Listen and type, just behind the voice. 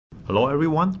Hello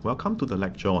everyone, welcome to the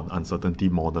lecture on uncertainty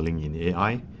modeling in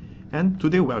AI. And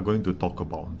today we are going to talk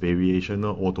about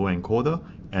variational autoencoder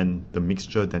and the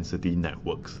mixture density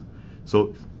networks.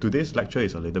 So today's lecture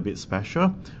is a little bit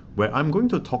special, where I'm going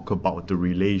to talk about the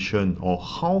relation or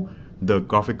how the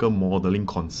graphical modeling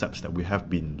concepts that we have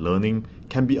been learning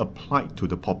can be applied to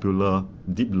the popular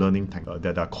deep learning techniques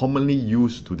that are commonly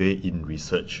used today in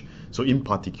research. So in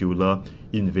particular,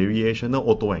 in variational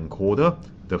autoencoder,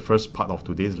 the first part of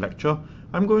today's lecture,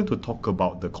 I'm going to talk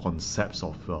about the concepts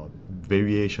of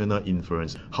variational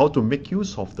inference, how to make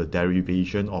use of the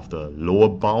derivation of the lower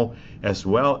bound as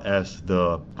well as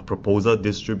the proposal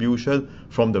distribution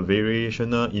from the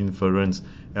variational inference,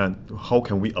 and how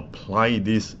can we apply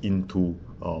this into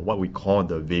what we call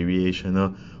the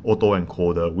variational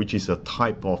autoencoder, which is a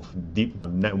type of deep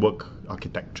network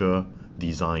architecture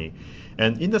design.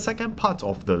 And in the second part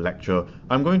of the lecture,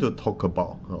 I'm going to talk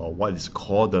about what is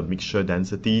called the mixture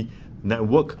density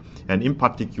network, and in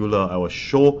particular I will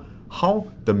show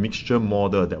how the mixture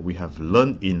model that we have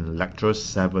learned in lecture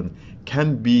 7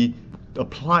 can be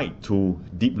applied to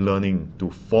deep learning to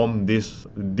form this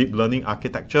deep learning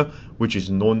architecture, which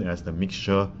is known as the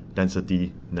mixture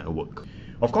density network.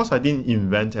 Of course, I didn't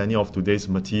invent any of today's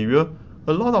material.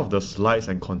 A lot of the slides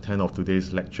and content of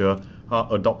today's lecture are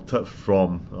adopted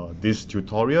from this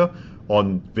tutorial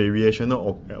on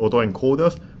variational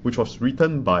autoencoders, which was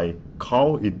written by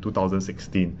Carlo in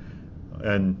 2016.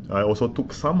 And I also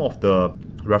took some of the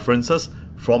references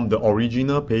from the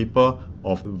original paper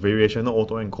of variational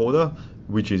autoencoder,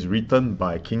 which is written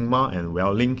by Kingma and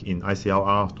Welling in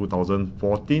ICLR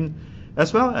 2014,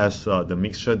 as well as the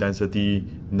mixture density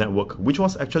network, which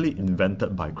was actually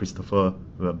invented by Christopher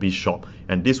Bishop,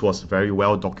 and this was very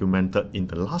well documented in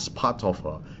the last part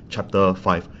of chapter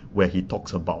 5, where he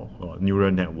talks about neural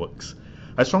networks.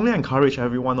 I strongly encourage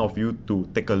every one of you to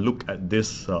take a look at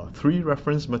these 3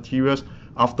 reference materials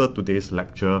after today's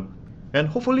lecture, and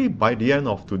hopefully by the end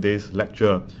of today's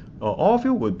lecture, all of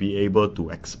you would be able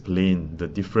to explain the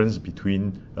difference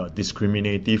between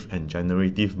discriminative and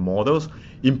generative models.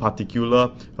 In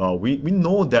particular, we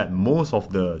know that most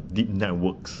of the deep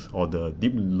networks or the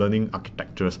deep learning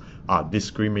architectures are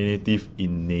discriminative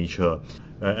in nature.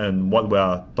 And what we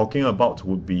are talking about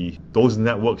would be those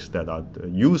networks that are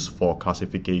used for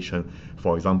classification.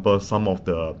 For example, some of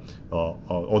the,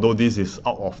 although this is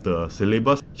out of the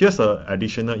syllabus, here's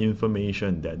additional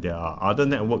information that there are other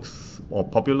networks or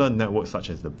popular networks such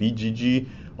as the VGG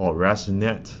or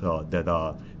ResNet that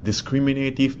are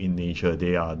discriminative in nature.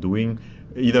 They are doing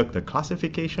either the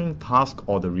classification task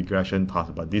or the regression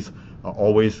task, but these are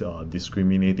always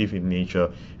discriminative in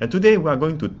nature. And today we are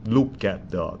going to look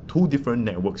at the 2 different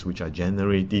networks which are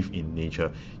generative in nature.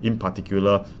 In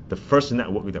particular, the first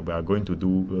network that we are going to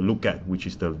look at, which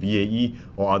is the VAE,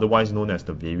 or otherwise known as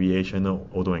the variational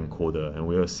autoencoder, and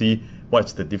we will see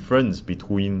what's the difference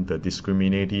between the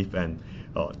discriminative and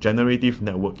generative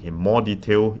network in more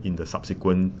detail in the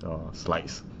subsequent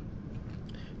slides.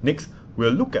 Next,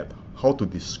 we'll look at how to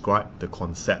describe the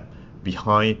concept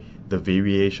behind the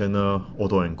variational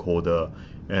autoencoder,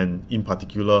 and in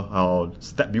particular I'll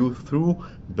step you through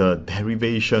the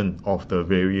derivation of the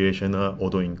variational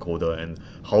autoencoder and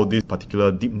how this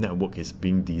particular deep network is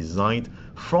being designed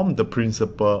from the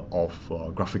principle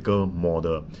of graphical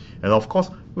model. And of course,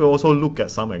 we'll also look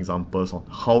at some examples on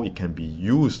how it can be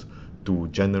used to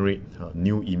generate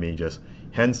new images.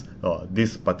 Hence,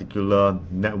 this particular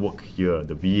network here,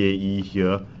 the VAE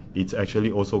here, it's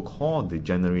actually also called the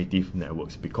generative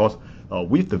networks, because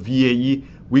with the VAE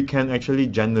we can actually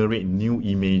generate new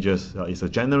images. It's a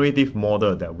generative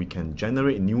model that we can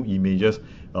generate new images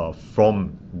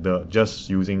from just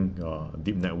using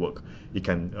deep network. It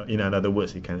can, in other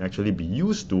words, it can actually be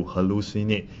used to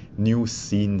hallucinate new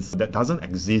scenes that doesn't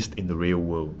exist in the real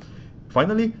world.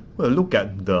 Finally, we'll look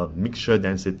at the mixture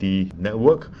density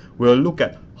network. We'll look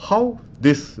at how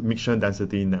this mixture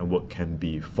density network can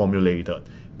be formulated.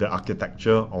 The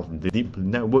architecture of the deep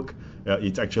network,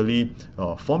 it's actually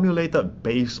formulated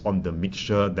based on the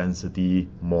mixture density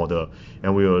model,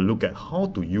 and we will look at how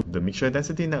to use the mixture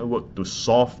density network to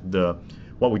solve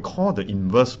what we call the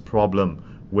inverse problem,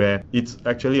 where it's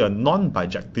actually a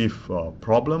non-bijective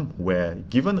problem where,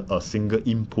 given a single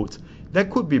input, there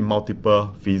could be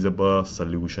multiple feasible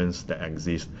solutions that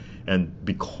exist. And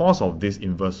because of this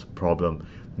inverse problem,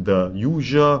 the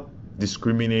usual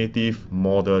discriminative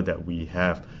model that we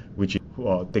have, which is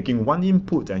taking one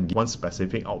input and one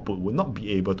specific output, would not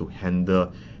be able to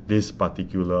handle this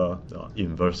particular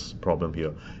inverse problem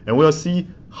here. And we'll see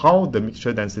how the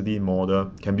mixture density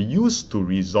model can be used to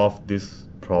resolve this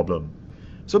problem.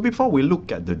 So before we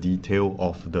look at the detail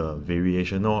of the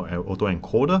variational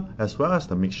autoencoder as well as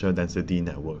the mixture density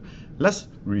network, let's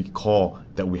recall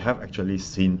that we have actually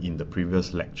seen in the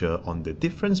previous lecture on the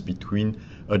difference between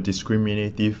a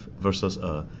discriminative versus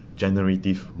a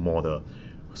generative model.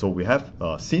 So we have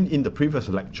seen in the previous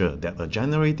lecture that a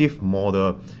generative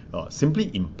model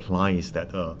simply implies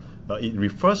that it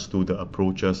refers to the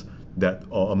approaches that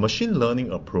a machine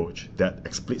learning approach that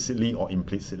explicitly or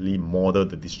implicitly model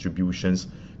the distributions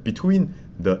between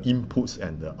the inputs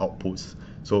and the outputs.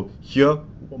 So here,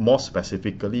 more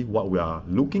specifically, what we are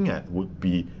looking at would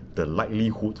be the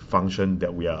likelihood function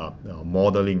that we are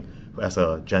modeling as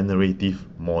a generative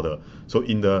model. So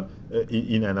in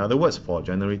other words, for a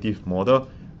generative model,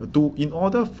 in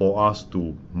order for us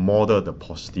to model the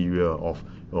posterior of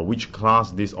which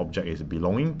class this object is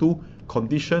belonging to,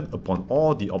 conditioned upon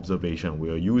all the observation, we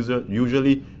will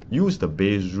usually use the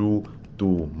Bayes rule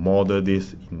to model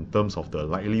this in terms of the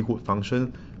likelihood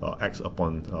function x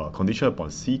upon conditioned upon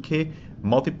ck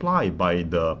multiplied by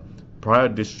the prior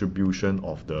distribution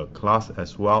of the class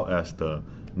as well as the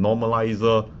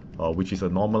normalizer, which is a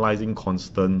normalizing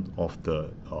constant of the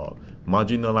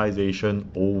marginalization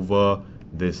over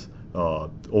this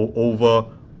over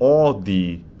all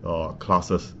the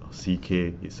classes ck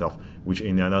itself, which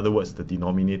in other words the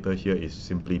denominator here is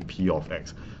simply p of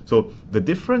x. So the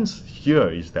difference here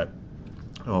is that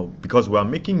because we are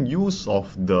making use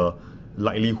of the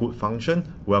likelihood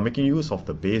function, we are making use of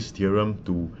the Bayes theorem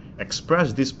to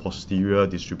express this posterior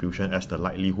distribution as the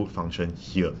likelihood function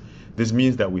here. This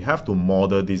means that we have to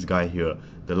model this guy here,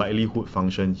 the likelihood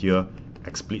function here,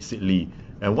 explicitly.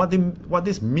 And what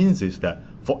this means is that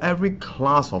for every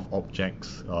class of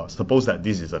objects, suppose that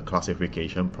this is a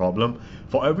classification problem,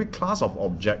 for every class of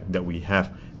object that we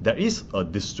have, there is a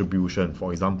distribution,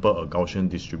 for example, a Gaussian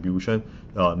distribution.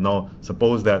 Now,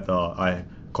 suppose that I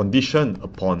condition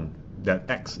upon that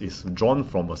x is drawn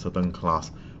from a certain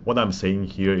class. What I'm saying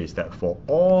here is that for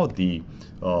all the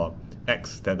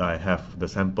x that I have, the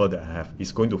sample that I have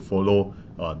is going to follow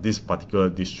this particular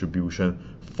distribution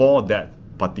for that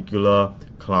particular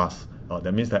class.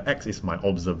 That means that x is my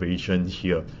observation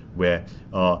here, where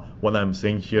what I'm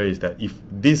saying here is that if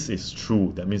this is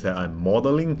true, that means that I'm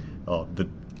modeling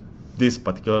this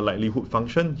particular likelihood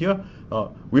function here.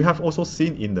 We have also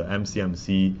seen in the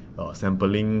MCMC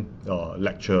sampling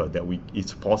lecture that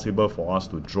it's possible for us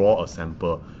to draw a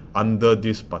sample under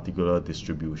this particular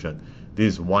distribution.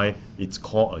 This is why it's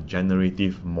called a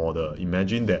generative model.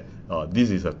 Imagine that this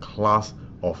is a class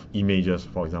of images.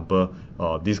 For example,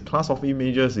 this class of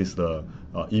images is the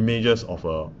images of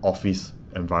an office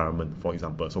environment, for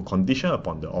example. So conditioned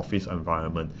upon the office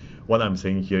environment, what I'm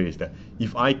saying here is that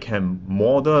if I can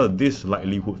model this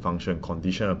likelihood function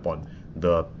conditioned upon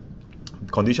the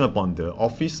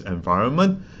office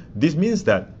environment, this means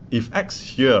that if x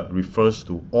here refers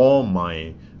to all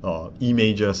my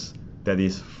images that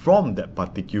is from that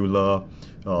particular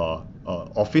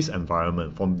office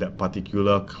environment, from that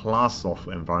particular class of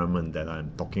environment that I'm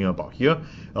talking about here,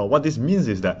 what this means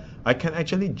is that I can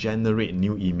actually generate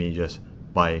new images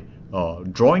by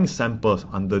drawing samples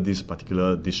under this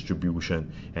particular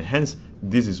distribution, and hence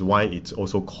this is why it's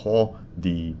also called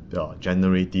the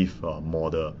generative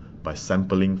model, by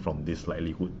sampling from this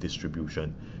likelihood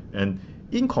distribution. And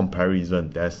in comparison,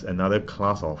 there's another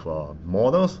class of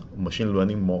models, machine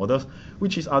learning models,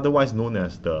 which is otherwise known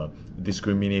as the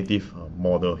discriminative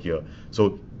model here.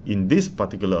 So in this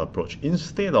particular approach,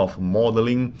 instead of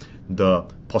modeling the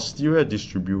posterior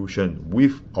distribution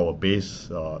with our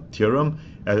Bayes theorem,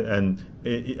 and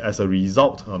as a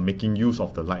result making use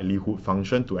of the likelihood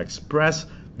function to express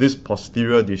this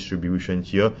posterior distribution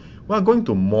here, we are going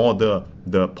to model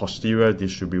the posterior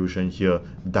distribution here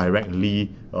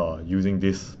directly using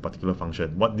this particular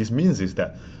function. What this means is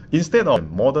that instead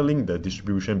of modeling the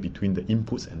distribution between the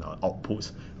inputs and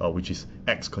outputs, which is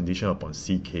x conditioned upon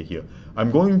ck here,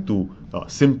 I'm going to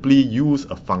simply use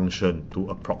a function to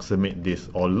approximate this,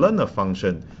 or learn a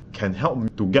function can help me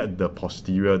to get the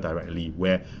posterior directly,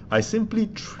 where I simply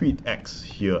treat x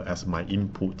here as my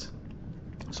input.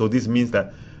 So this means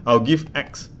that I'll give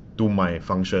x to my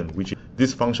function, which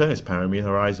this function is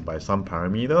parameterized by some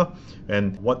parameter,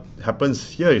 and what happens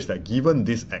here is that given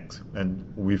this x and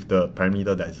with the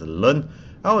parameter that is learned,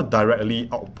 I will directly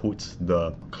output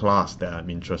the class that I'm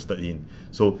interested in.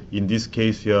 So in this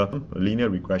case here, a linear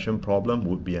regression problem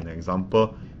would be an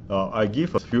example. I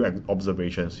give a few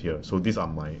observations here. So these are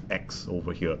my x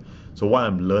over here. So what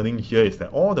I'm learning here is that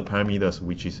all the parameters,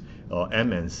 which is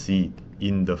m and c,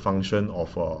 in the function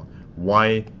of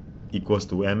y equals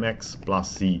to mx plus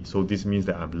c. So this means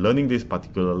that I'm learning this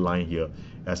particular line here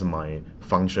as my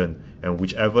function, and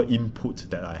whichever input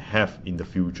that I have in the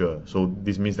future. So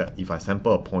this means that if I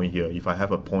sample a point here, if I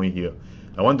have a point here,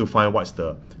 I want to find what's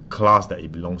the class that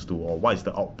it belongs to, or what is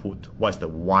the output, what's the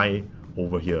y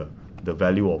over here, the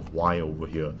value of y over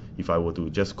here. If I were to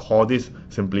just call this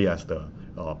simply as the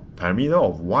parameter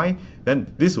of y,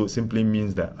 then this would simply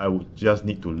means that I would just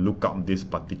need to look up this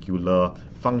particular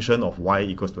function of y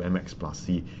equals to mx plus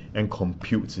c and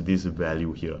compute this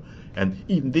value here. And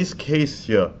in this case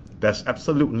here, there's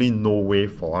absolutely no way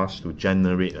for us to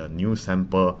generate a new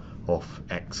sample of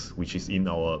x, which is in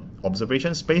our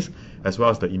observation space as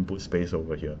well as the input space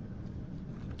over here.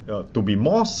 To be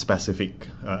more specific,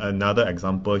 another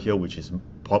example here which is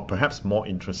perhaps more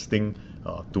interesting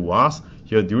to us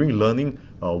here, during learning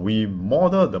we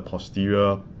model the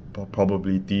posterior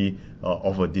probability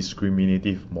of a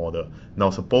discriminative model.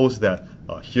 Now suppose that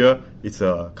here it's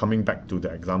coming back to the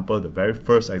example, the very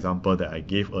first example that I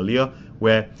gave earlier,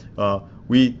 where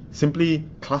we simply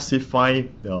classify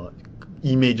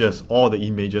images, all the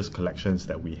images collections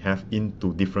that we have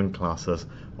into different classes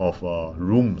of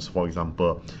rooms, for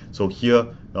example. So here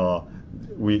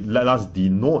let us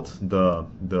denote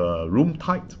the room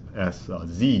type as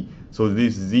Z. So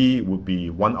this Z would be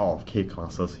one out of K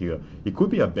classes here. It could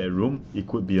be a bedroom, it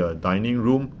could be a dining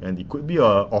room, and it could be an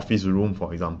office room,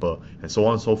 for example, and so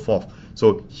on and so forth.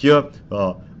 So here,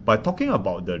 by talking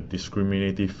about the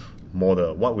discriminative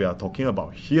model, what we are talking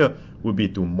about here would be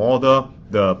to model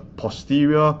the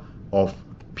posterior of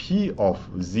P of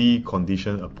Z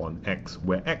conditioned upon X,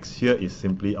 where X here is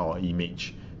simply our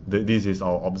image. This is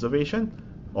our observation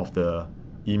of the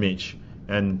image,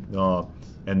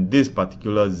 and this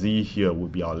particular Z here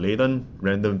would be our latent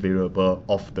random variable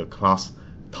of the class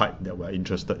type that we're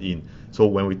interested in. So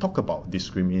when we talk about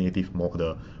discriminative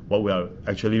model, what we are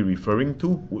actually referring to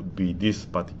would be this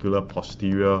particular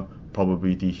posterior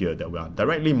probability here, that we are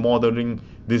directly modeling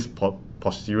this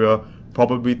posterior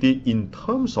probability in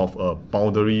terms of a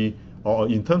boundary, or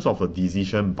in terms of a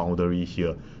decision boundary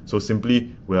here. So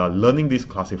simply we are learning this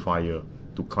classifier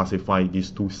to classify these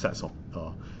two sets of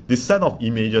this set of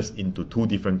images into two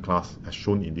different classes as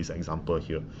shown in this example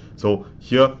here. So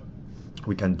here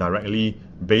we can directly,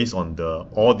 based on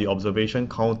all the observation,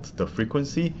 count the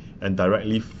frequency and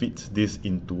directly fit this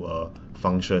into a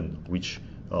function which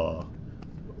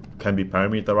can be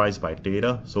parameterized by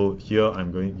data. So here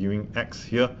I'm giving x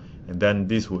here, and then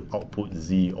this would output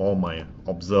z, all my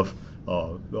observed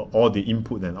all the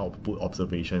input and output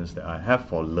observations that I have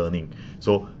for learning.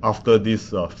 So after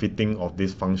this fitting of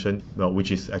this function,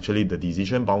 which is actually the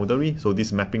decision boundary, so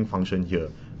this mapping function here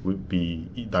would be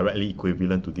directly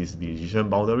equivalent to this decision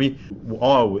boundary.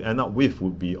 All I would end up with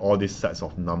would be all these sets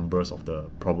of numbers of the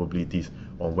probabilities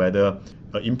on whether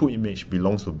an input image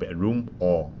belongs to bedroom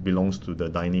or belongs to the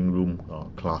dining room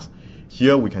class.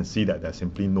 Here we can see that there's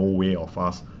simply no way of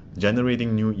us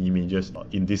generating new images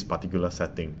in this particular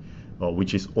setting,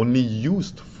 which is only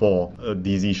used for a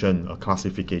decision, a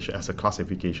classification, as a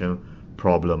classification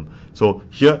problem. So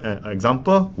here an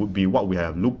example would be what we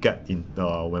have looked at in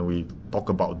when we talk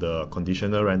about the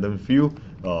conditional random field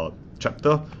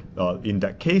chapter. In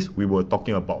that case, we were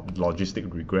talking about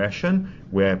logistic regression,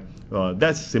 where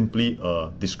that's simply a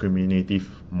discriminative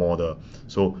model.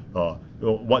 So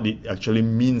what it actually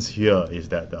means here is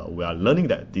that we are learning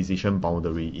that decision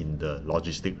boundary in the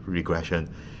logistic regression.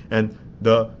 And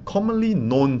the commonly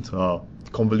known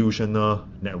convolutional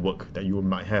network that you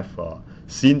might have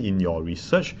seen in your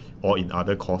research or in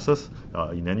other courses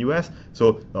in NUS.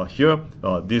 So here,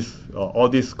 all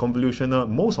this convolutional,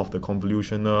 most of the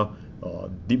convolutional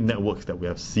deep networks that we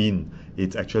have seen,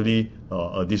 it's actually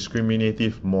a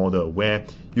discriminative model where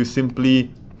you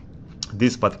simply,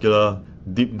 this particular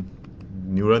deep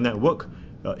neural network,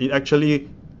 it actually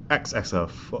acts as a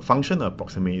function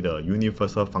approximator,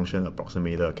 universal function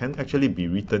approximator, can actually be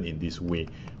written in this way,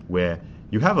 where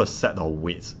you have a set of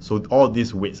weights. So all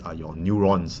these weights are your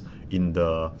neurons in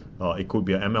the, it could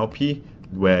be an MLP,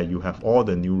 where you have all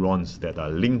the neurons that are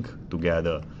linked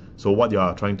together. So what you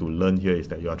are trying to learn here is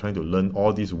that you are trying to learn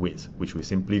all these weights, which we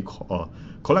simply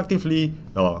collectively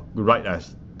write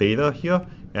as data here.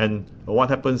 And what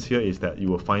happens here is that you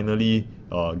will finally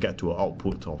get to an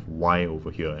output of y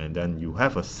over here, and then you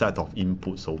have a set of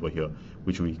inputs over here,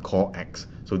 which we call x.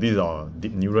 So these are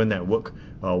deep neural network,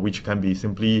 which can be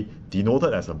simply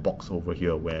denoted as a box over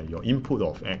here, where your input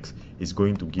of x is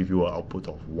going to give you an output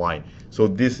of y. So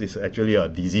this is actually a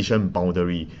decision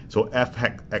boundary. So f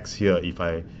hat x here, if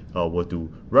I were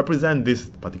to represent this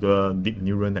particular deep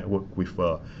neural network with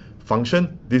a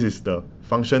function, this is the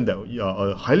function that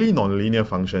a highly nonlinear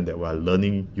function that we are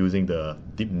learning using the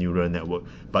deep neural network.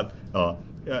 But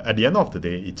at the end of the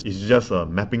day, it's just a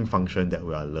mapping function that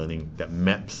we are learning that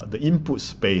maps the input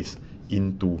space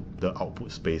into the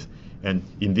output space. And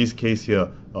in this case here,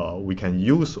 we can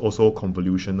use also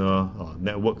convolutional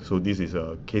network. So this is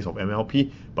a case of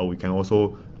MLP, but we can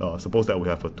also, suppose that we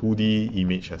have a 2D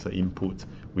image as an input.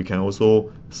 We can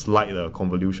also slide the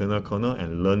convolutional kernel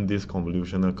and learn this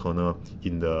convolutional kernel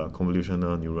in the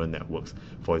convolutional neural networks.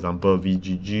 For example,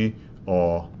 VGG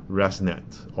or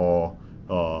ResNet or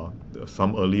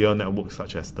some earlier networks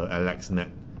such as the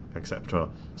LXNet, etc.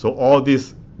 So all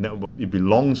this network, it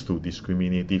belongs to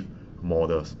discriminative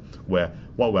models, where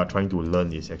what we are trying to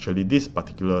learn is actually this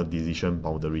particular decision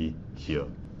boundary here.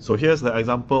 So here's the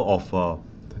example of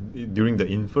during the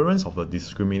inference of a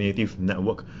discriminative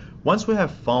network. Once we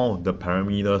have found the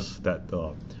parameters that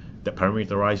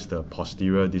parameterize the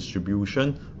posterior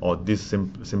distribution, or this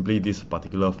simply this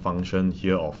particular function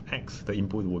here of x, the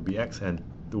input would be x, and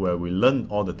where we learn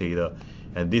all the data,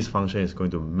 and this function is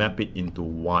going to map it into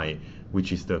y,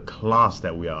 which is the class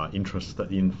that we are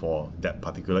interested in for that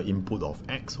particular input of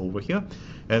x over here.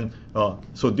 And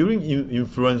so during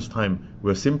inference time,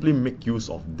 we'll simply make use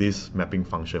of this mapping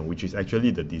function, which is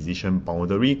actually the decision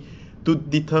boundary, to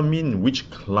determine which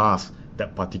class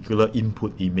that particular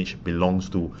input image belongs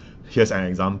to. Here's an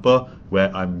example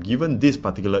where I'm given this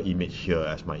particular image here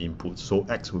as my input. So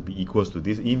x would be equals to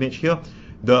this image here.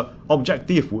 The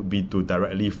objective would be to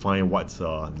directly find what's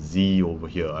z over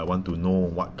here. I want to know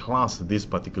what class this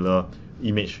particular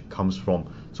image comes from.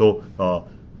 So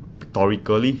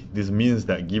pictorially, this means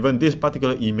that given this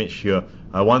particular image here,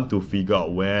 I want to figure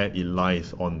out where it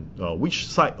lies on which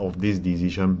side of this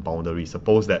decision boundary.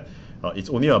 Suppose that it's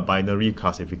only a binary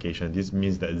classification. This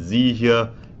means that z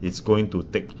here is going to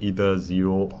take either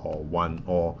 0 or 1,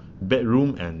 or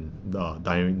bedroom and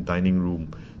dining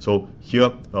room. So here,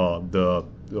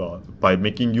 by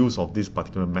making use of this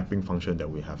particular mapping function that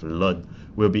we have learned,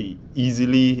 we'll be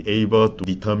easily able to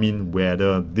determine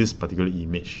whether this particular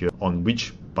image here, on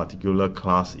which particular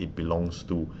class it belongs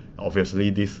to. Obviously,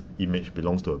 this image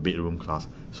belongs to a bedroom class,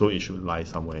 so it should lie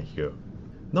somewhere here.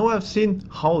 Now I've seen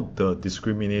how the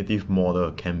discriminative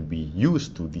model can be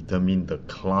used to determine the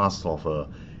class of a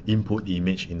input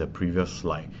image in the previous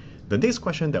slide. The next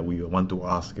question that we want to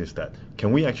ask is that,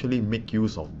 can we actually make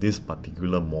use of this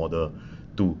particular model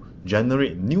to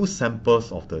generate new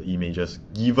samples of the images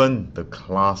given the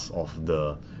class of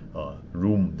the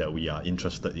room that we are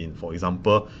interested in? For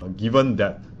example, given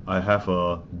that I have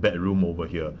a bedroom over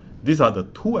here, these are the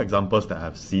two examples that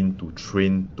I've seen to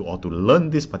train or to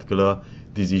learn this particular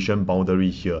decision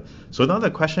boundary here. So now the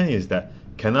question is that,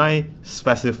 can I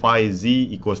specify z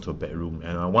equals to a bedroom,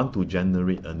 and I want to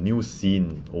generate a new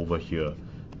scene over here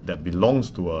that belongs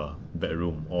to a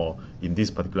bedroom, or in this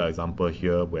particular example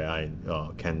here where I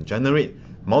can generate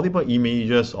multiple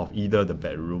images of either the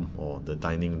bedroom or the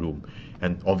dining room?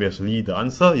 And obviously the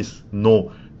answer is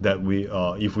no, that we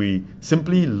if we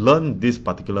simply learn this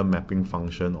particular mapping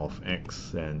function of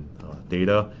x and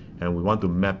data, and we want to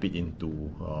map it into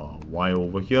y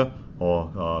over here,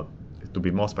 or to be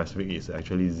more specific, it's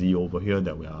actually z over here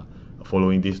that we are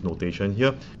following this notation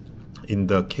here. In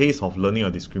the case of learning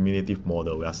a discriminative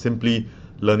model, we are simply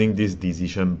learning this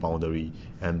decision boundary,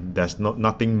 and there's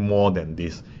nothing more than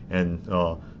this. And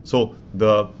so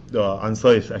the answer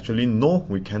is actually no,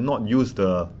 we cannot use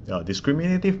the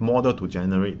discriminative model to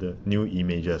generate the new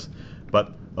images.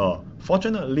 But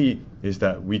fortunately is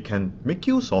that we can make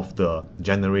use of the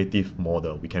generative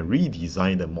model. We can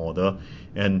redesign the model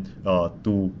and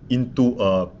into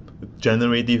a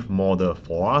generative model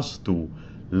for us to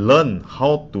learn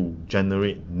how to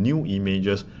generate new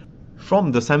images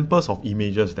from the samples of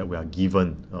images that we are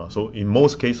given. So in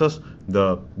most cases,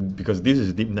 because this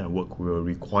is deep network, we will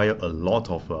require a lot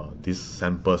of these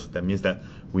samples. That means that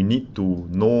we need to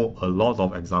know a lot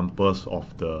of examples of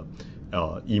the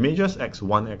images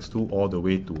x1, x2, all the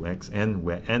way to xn,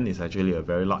 where n is actually a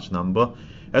very large number,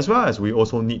 as well as we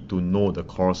also need to know the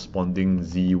corresponding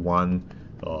z1,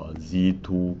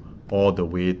 z2, all the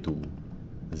way to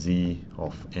z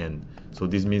of n. So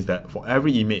this means that for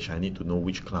every image, I need to know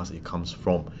which class it comes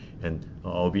from, and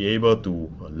I'll be able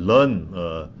to learn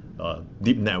a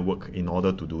deep network in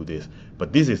order to do this.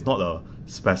 But this is not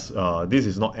this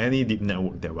is not any deep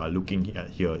network that we are looking at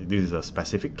here. This is a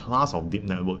specific class of deep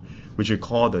network, which we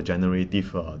call the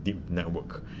generative deep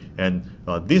network, and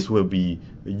this will be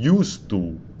used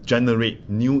to generate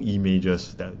new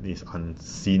images that is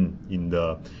unseen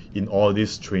in all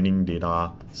this training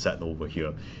data set over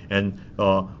here. And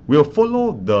we'll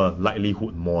follow the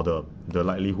likelihood model. The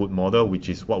likelihood model, which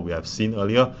is what we have seen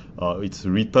earlier, it's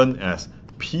written as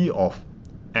P of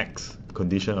x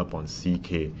conditioned upon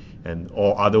ck, and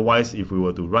or otherwise if we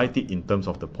were to write it in terms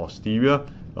of the posterior,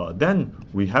 then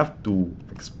we have to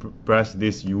express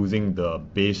this using the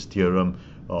Bayes theorem,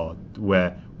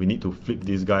 where we need to flip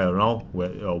this guy around,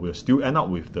 where we'll still end up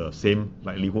with the same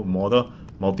likelihood model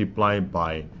multiplied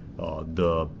by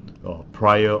the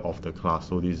prior of the class.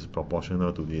 So this is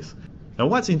proportional to this. And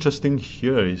what's interesting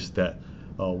here is that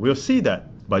we'll see that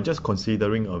by just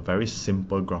considering a very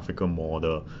simple graphical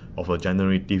model of a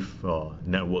generative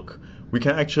network, we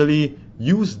can actually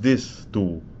use this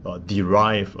to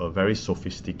derive a very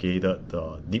sophisticated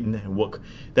deep network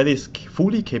that is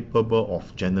fully capable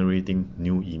of generating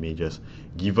new images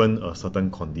given a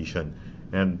certain condition.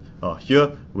 And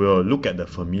here we'll look at the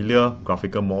familiar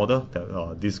graphical model,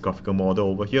 this graphical model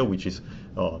over here, which is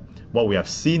what we have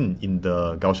seen in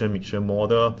the Gaussian mixture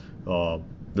model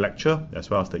lecture as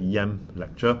well as the EM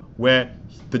lecture, where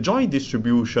the joint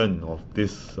distribution of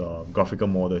this graphical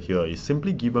model here is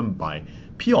simply given by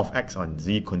P of x and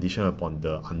z conditioned upon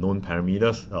the unknown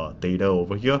parameters theta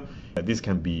over here. This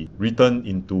can be written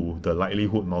into the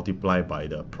likelihood multiplied by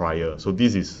the prior. So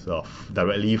this is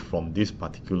directly from this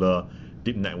particular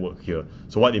deep network here.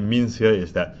 So what it means here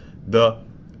is that the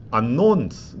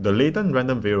unknowns, the latent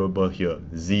random variable here,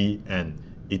 zn,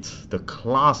 it's the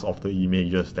class of the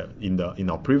images that in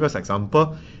our previous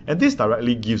example, and this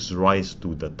directly gives rise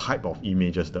to the type of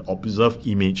images, the observed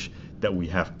image that we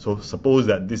have. So suppose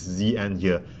that this zn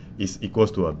here is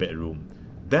equals to a bedroom.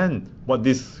 Then what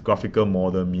this graphical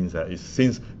model means that is,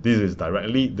 since this is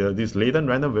directly this latent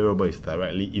random variable is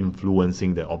directly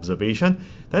influencing the observation,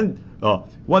 then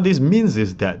what this means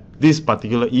is that this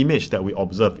particular image that we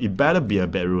observe, it better be a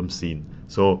bedroom scene.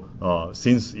 So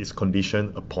since it's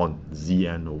conditioned upon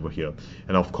Zn over here,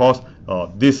 and of course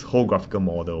this whole graphical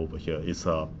model over here is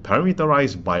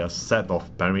parameterized by a set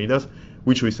of parameters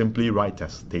which we simply write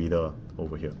as theta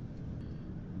over here.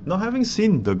 Now, having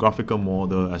seen the graphical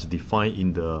model as defined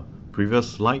in the previous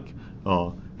slide,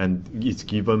 and it's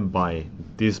given by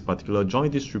this particular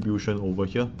joint distribution over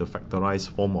here, the factorized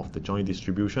form of the joint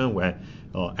distribution, where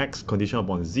x conditioned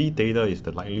upon z theta is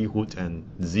the likelihood and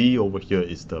z over here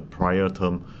is the prior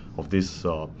term of this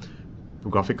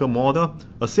graphical model.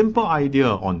 A simple idea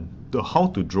on how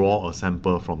to draw a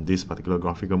sample from this particular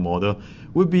graphical model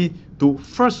would be to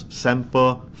first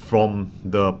sample from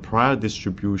the prior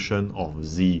distribution of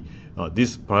z.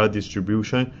 This prior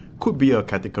distribution could be a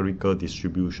categorical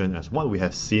distribution as what we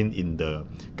have seen in the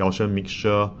Gaussian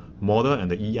mixture model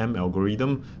and the EM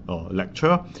algorithm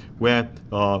lecture, where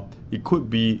it could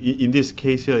be, in this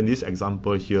case here, in this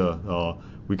example here,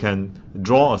 we can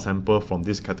draw a sample from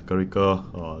this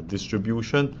categorical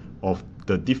distribution of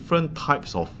the different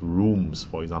types of rooms,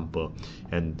 for example.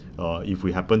 And if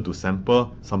we happen to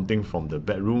sample something from the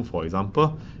bedroom, for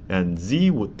example, and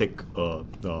z would take a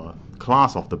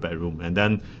class of the bedroom, and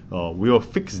then we will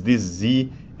fix this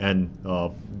z and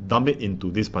dump it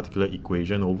into this particular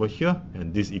equation over here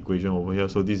and this equation over here.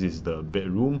 So this is the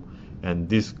bedroom, and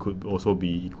this could also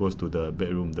be equals to the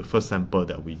bedroom, the first sample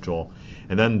that we draw.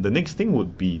 And then the next thing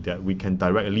would be that we can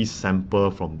directly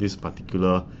sample from this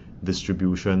particular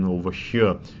distribution over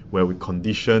here, where we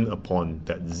condition upon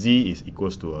that z is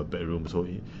equals to a bedroom. So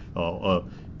a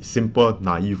simple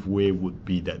naive way would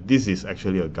be that this is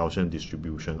actually a Gaussian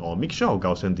distribution or a mixture of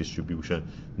Gaussian distribution.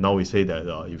 Now we say that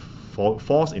it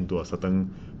falls into a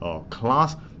certain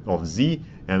class of z,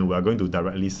 and we are going to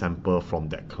directly sample from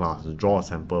that class, draw a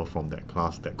sample from that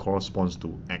class that corresponds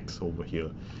to x over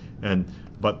here.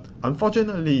 But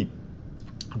unfortunately,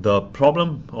 the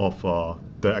problem of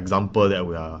the example that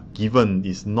we are given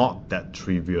is not that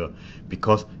trivial,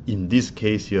 because in this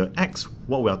case here, x,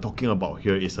 what we are talking about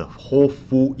here is a whole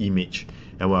full image,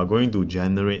 and we are going to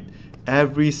generate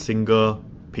every single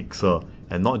pixel.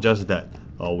 And not just that,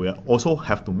 we also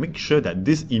have to make sure that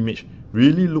this image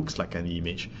really looks like an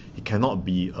image. It cannot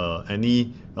be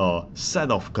any set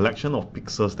of collection of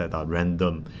pixels that are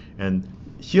random. And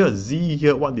here z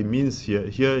here, what it means here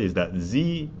is that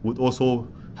z would also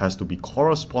has to be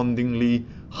correspondingly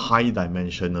high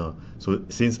dimensional. So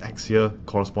since x here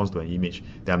corresponds to an image,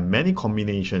 there are many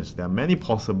combinations, there are many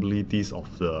possibilities of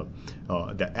the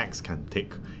that x can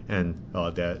take, and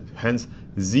hence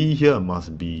z here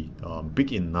must be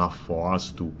big enough for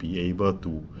us to be able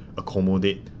to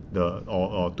accommodate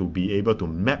or to be able to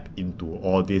map into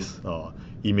all these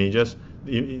images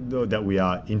that we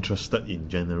are interested in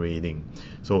generating.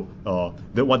 So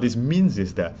what this means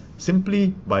is that simply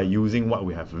by using what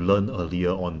we have learned earlier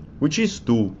on, which is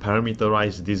to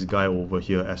parameterize this guy over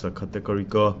here as a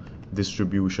categorical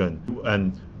distribution,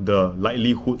 and the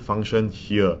likelihood function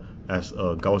here as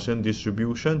a Gaussian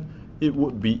distribution, it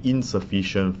would be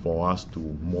insufficient for us to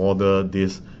model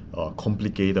this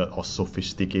complicated or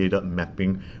sophisticated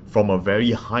mapping from a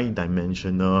very high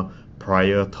dimensional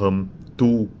prior term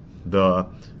to the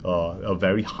a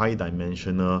very high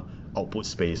dimensional output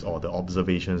space or the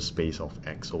observation space of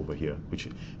X over here, which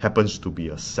happens to be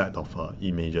a set of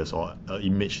images or an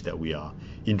image that we are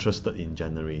interested in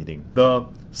generating. The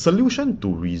solution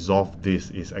to resolve this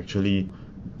is actually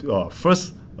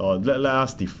first let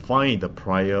us define the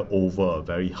prior over a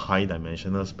very high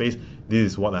dimensional space.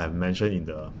 This is what I have mentioned in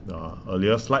the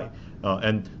earlier slide,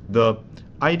 and the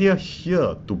idea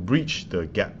here to bridge the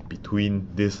gap between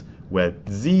this, where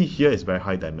Z here is very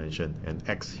high dimension and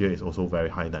X here is also very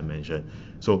high dimension.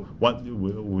 So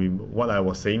what I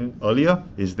was saying earlier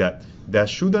is that there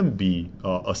shouldn't be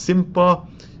a simple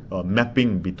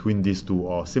mapping between these two,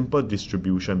 or simple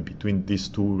distribution between these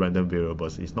two random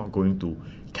variables. It's not going to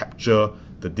capture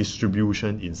the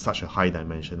distribution in such a high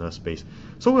dimensional space.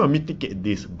 So we'll mitigate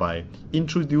this by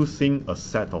introducing a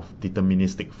set of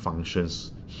deterministic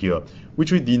functions here,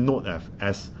 which we denote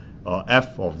as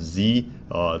f of z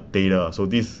theta. So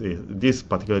this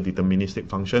particular deterministic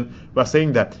function, we are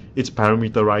saying that it's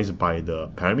parameterized by the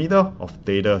parameter of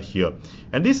theta here,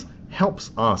 and this helps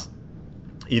us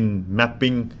in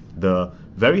mapping the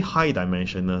very high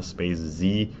dimensional space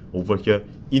Z over here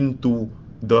into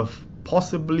the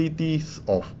possibilities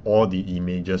of all the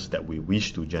images that we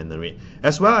wish to generate,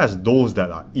 as well as those that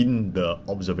are in the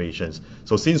observations.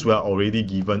 So since we are already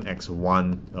given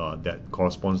x1 that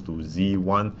corresponds to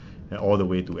z1, and all the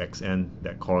way to xn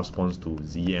that corresponds to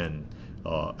zn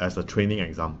as a training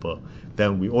example,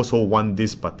 then we also want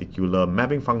this particular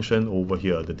mapping function over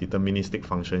here, the deterministic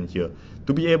function here,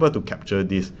 to be able to capture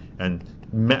this and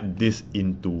map this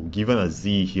into, given a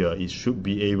z here, it should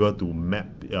be able to map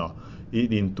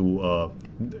it into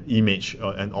image,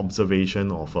 an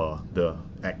observation of the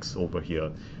x over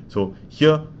here. So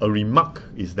here a remark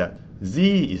is that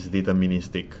z is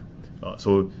deterministic.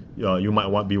 So you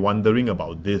might be wondering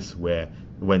about this, where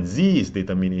when z is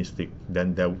deterministic,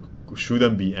 then there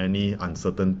shouldn't be any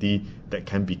uncertainty that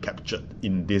can be captured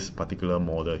in this particular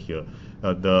model here.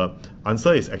 The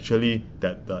answer is actually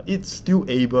that it's still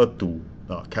able to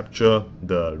capture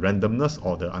the randomness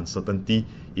or the uncertainty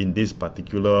in this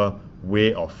particular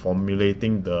way of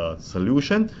formulating the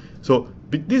solution. So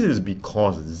this is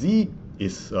because z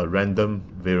is a random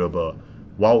variable,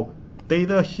 while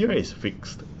theta here is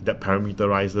fixed, that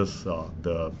parameterizes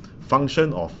the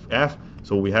function of f.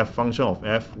 So we have function of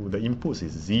f, the inputs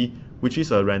is z, which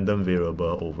is a random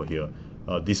variable over here,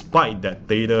 despite that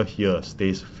theta here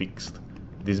stays fixed.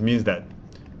 This means that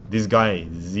this guy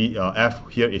z f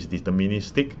here is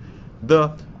deterministic.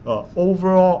 The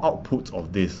overall output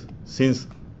of this, since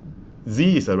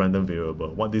z is a random variable,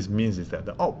 what this means is that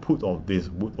the output of this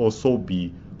would also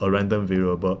be a random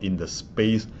variable in the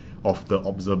space of the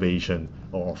observation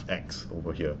of x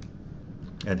over here,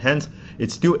 and hence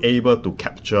it's still able to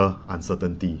capture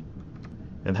uncertainty.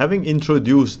 And having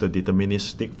introduced the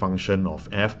deterministic function of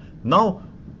f, now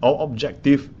our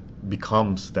objective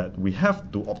becomes that we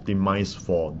have to optimize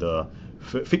for the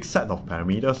fixed set of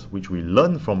parameters which we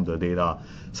learn from the data,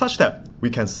 such that we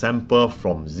can sample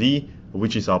from z,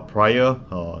 which is our prior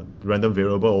random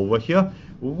variable over here,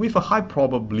 with a high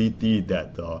probability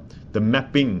that the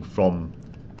mapping from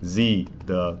z,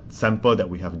 the sample that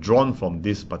we have drawn from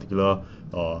this particular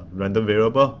random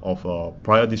variable of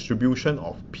prior distribution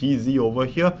of pz over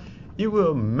here, it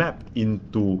will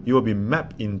be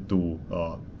mapped into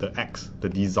the x, the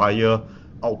desired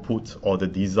output or the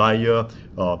desired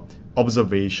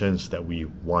observations that we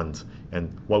want.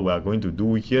 And what we are going to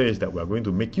do here is that we are going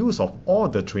to make use of all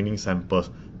the training samples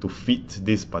to fit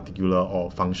this particular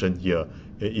function here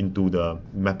into the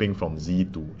mapping from z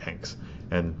to x.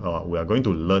 And we are going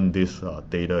to learn this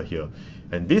data here.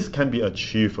 And this can be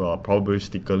achieved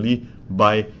probabilistically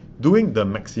by doing the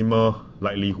maximal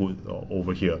likelihood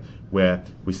over here, where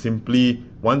we simply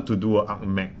want to do an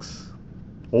argmax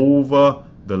over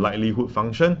the likelihood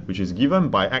function, which is given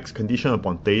by x condition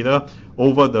upon theta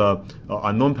over the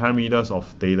unknown parameters of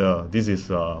theta. This is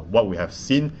what we have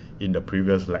seen in the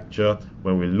previous lecture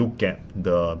when we look at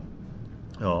the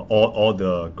all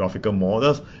the graphical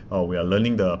models. We are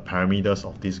learning the parameters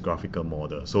of this graphical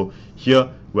model. So here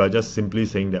we are just simply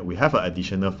saying that we have an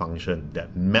additional function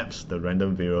that maps the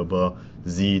random variable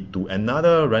z to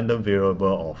another random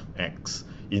variable of x,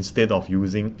 instead of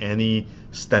using any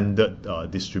standard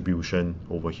distribution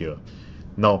over here.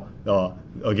 Now,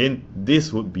 again,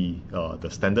 this would be the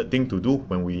standard thing to do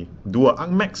when we do an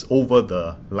argmax over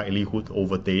the likelihood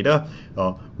over theta.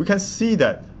 We can see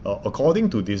that according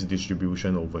to this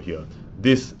distribution over here,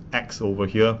 this x over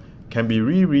here can be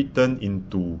rewritten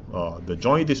into the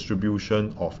joint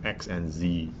distribution of x and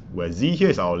z, where z here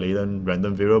is our latent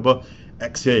random variable,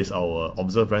 x here is our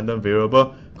observed random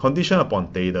variable, conditioned upon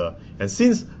theta. And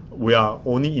since we are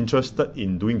only interested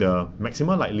in doing the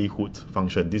maximum likelihood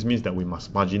function, this means that we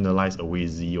must marginalize away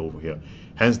z over here.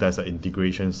 Hence, there's an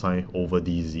integration sign over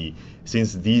dz.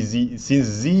 Since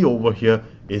z over here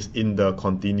is in the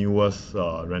continuous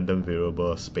random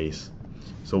variable space,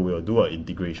 so we'll do an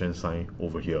integration sign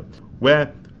over here,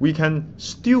 where we can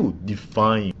still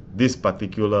define this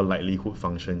particular likelihood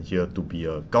function here to be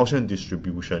a Gaussian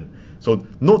distribution. So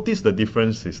notice the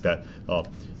difference is that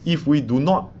if we do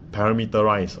not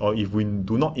parameterize, or if we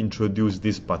do not introduce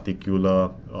this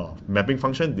particular mapping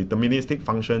function, deterministic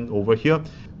function over here,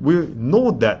 we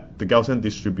know that the Gaussian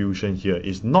distribution here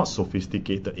is not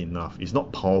sophisticated enough, it's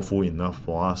not powerful enough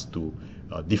for us to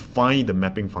define the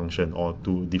mapping function, or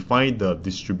to define the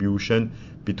distribution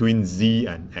between z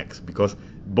and x, because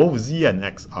both z and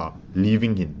x are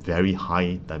living in very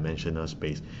high dimensional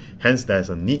space. Hence, there's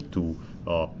a need to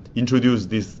introduce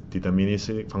this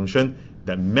deterministic function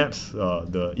that maps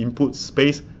the input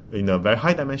space in a very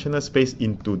high dimensional space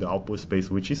into the output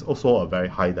space, which is also a very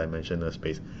high dimensional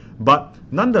space. But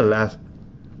nonetheless,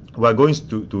 we're going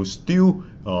to still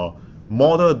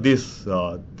model this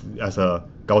as a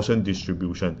Gaussian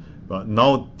distribution. But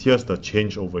now here's the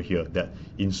change over here, that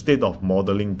instead of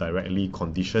modeling directly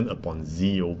conditioned upon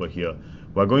z over here,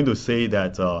 we're going to say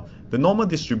that the normal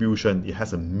distribution, it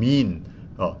has a mean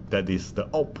that is the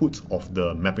output of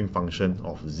the mapping function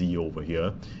of z over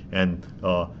here, and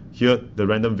here the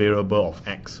random variable of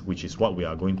x, which is what we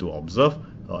are going to observe,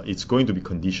 it's going to be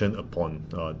conditioned upon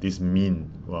this mean,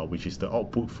 which is the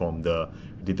output from the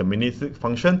deterministic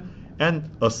function, and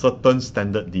a certain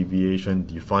standard deviation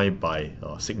defined by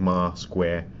sigma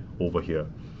square over here.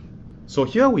 So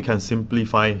here we can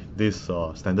simplify this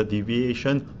standard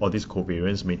deviation, or this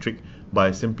covariance matrix, by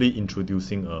simply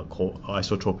introducing a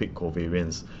isotropic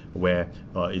covariance, where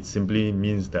it simply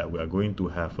means that we are going to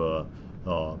have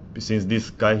since this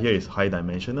guy here is high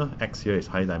dimensional, x here is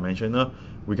high dimensional,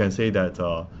 we can say that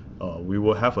we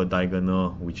will have a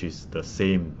diagonal which is the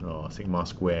same sigma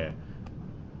square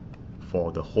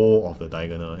for the whole of the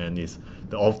diagonal, and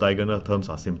the off-diagonal terms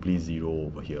are simply 0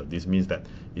 over here. This means that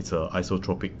it's an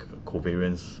isotropic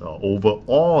covariance over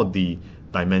all the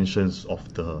dimensions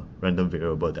of the random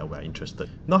variable that we're interested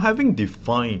in. Now, having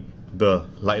defined the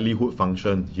likelihood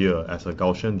function here as a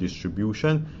Gaussian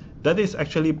distribution that is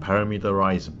actually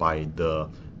parameterized by the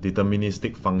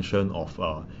deterministic function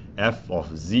of f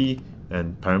of z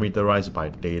and parameterized by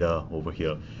theta over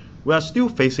here, we are still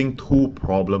facing two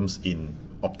problems in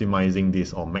optimizing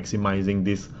this or maximizing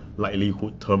this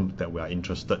likelihood term that we are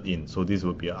interested in. So this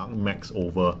will be argmax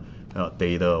over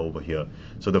theta over here.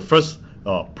 So the first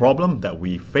problem that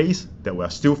we are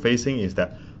still facing is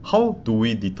that how do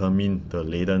we determine the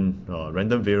latent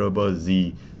random variable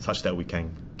z such that we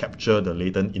can capture the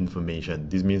latent information.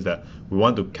 This means that we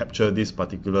want to capture this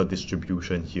particular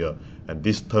distribution here, and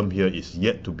this term here is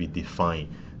yet to be defined.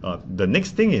 The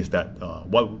next thing is that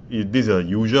this is a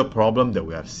usual problem that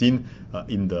we have seen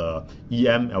in the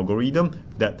EM algorithm,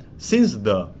 that since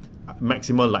the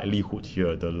maximal likelihood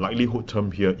here, the likelihood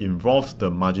term here, involves the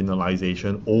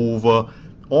marginalization over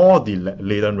all the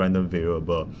latent random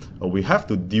variable, we have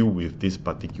to deal with this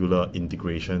particular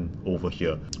integration over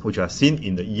here, which are seen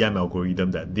in the EM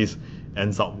algorithm, that this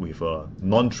ends up with a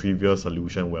non-trivial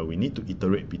solution where we need to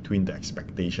iterate between the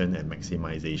expectation and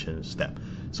maximization step.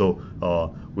 So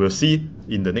we'll see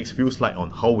in the next few slides on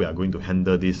how we are going to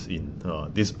handle this in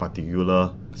this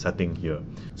particular setting here.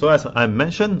 So as I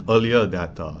mentioned earlier,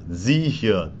 that z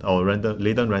here, our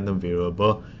latent random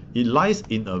variable, it lies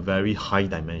in a very high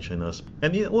dimensional space,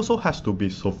 and it also has to be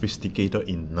sophisticated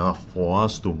enough for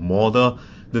us to model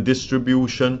the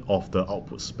distribution of the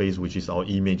output space, which is our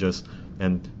images.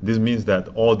 And this means that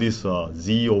all this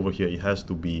z over here, it has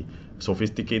to be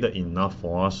sophisticated enough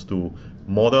for us to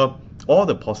model all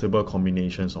the possible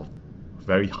combinations of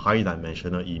very high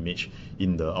dimensional image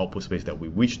in the output space that we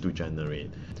wish to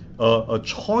generate. A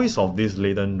choice of this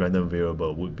latent random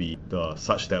variable would be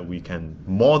such that we can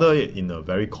model it in a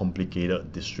very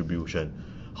complicated distribution.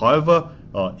 However,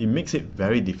 it makes it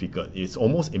very difficult. It's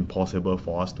almost impossible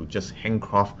for us to just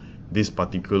handcraft this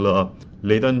particular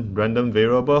latent random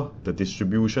variable, the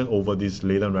distribution over this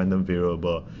latent random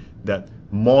variable that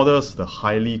models the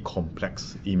highly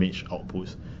complex image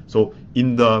outputs. So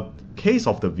in the case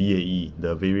of the VAE,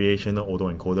 the variational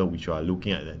autoencoder, which we are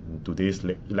looking at in today's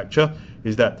lecture,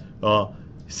 is that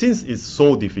since it's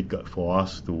so difficult for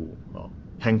us to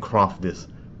handcraft this,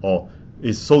 or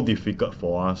it's so difficult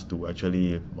for us to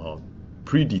actually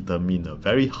predetermine a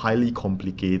very highly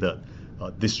complicated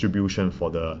distribution for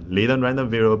the latent random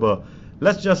variable,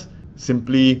 let's just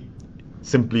simply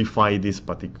simplify this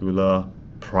particular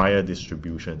prior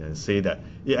distribution and say that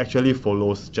it actually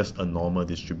follows just a normal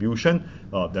distribution.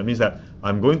 That means that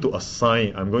I'm going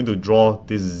to draw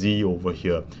this z over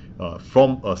here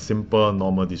from a simple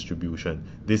normal distribution.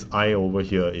 This I over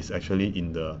here is actually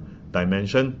in the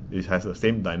dimension. It has the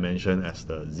same dimension as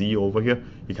the z over here.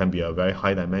 It can be a very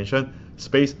high dimension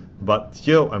space, but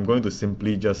here I'm going to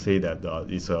simply just say that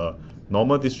it's a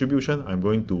normal distribution. I'm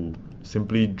going to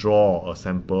simply draw a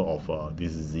sample of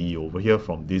this z over here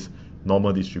from this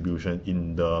normal distribution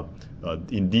in the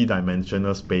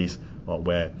d-dimensional space,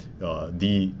 where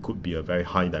d could be a very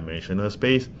high dimensional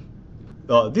space.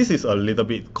 This is a little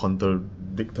bit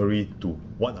contradictory to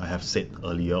what I have said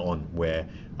earlier on, where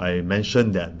I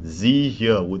mentioned that z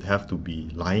here would have to be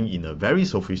lying in a very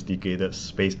sophisticated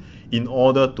space in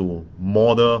order to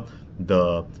model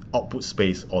the output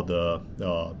space, or the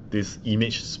this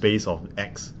image space of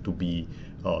x to be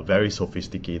very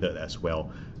sophisticated as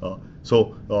well.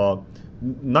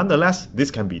 Nonetheless,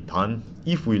 this can be done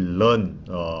if we learn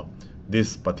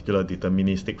this particular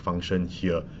deterministic function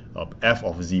here, f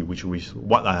of z, which is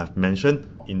what I have mentioned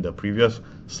in the previous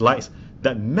slides,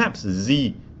 that maps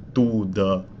z to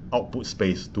the output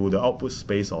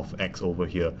space, of x over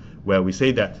here, where we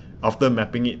say that after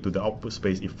mapping it to the output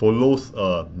space, it follows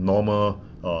a normal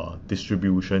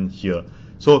distribution here.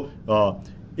 So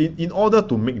in order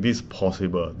to make this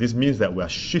possible, this means that we are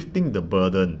shifting the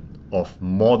burden of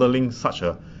modeling such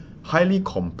a highly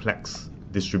complex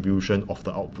distribution of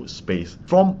the output space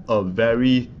from a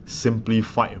very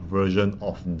simplified version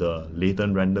of the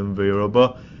latent random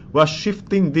variable. We are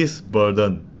shifting this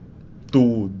burden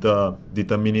to the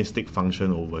deterministic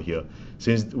function over here,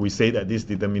 since we say that this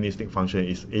deterministic function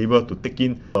is able to take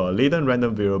in a latent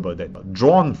random variable that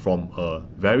drawn from a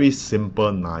very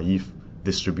simple naive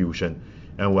distribution.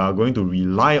 And we are going to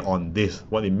rely on this.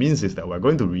 What it means is that we're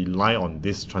going to rely on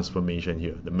this transformation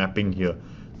here, the mapping here,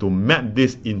 to map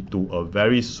this into a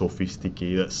very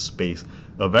sophisticated space,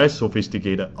 a very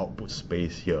sophisticated output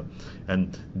space here.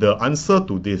 And the answer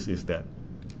to this is that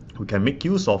we can make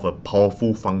use of a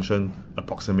powerful function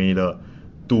approximator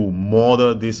to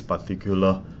model this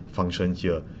particular function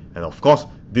here. And of course,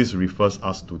 this refers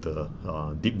us to the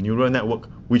deep neural network,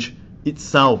 which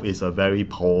itself is a very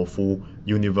powerful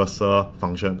universal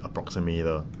function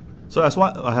approximator. So as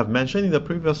what I have mentioned in the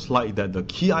previous slide, that the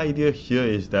key idea here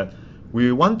is that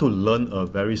we want to learn a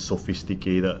very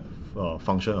sophisticated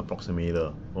function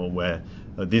approximator, where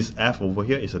this f over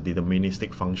here is a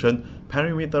deterministic function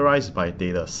parameterized by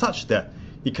data, such that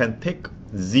it can take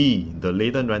z, the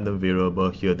latent random variable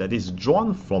here, that is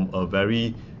drawn from a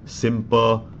very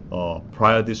simple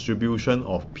prior distribution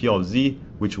of p of z,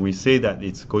 which we say that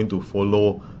it's going to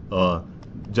follow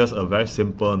just a very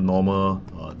simple normal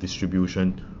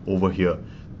distribution over here,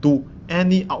 to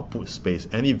any output space,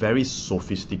 any very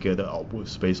sophisticated output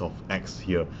space of x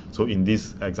here. So in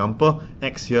this example,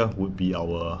 x here would be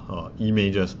our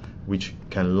images, which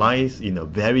can lie in a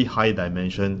very high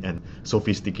dimension and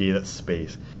sophisticated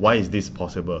space. Why is this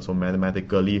possible? So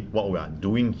mathematically, what we are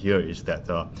doing here is that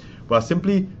we are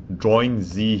simply drawing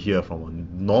z here from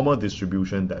a normal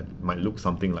distribution that might look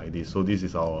something like this. So this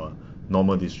is our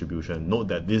normal distribution. Note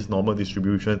that this normal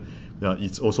distribution,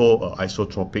 it's also an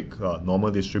isotropic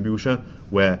normal distribution,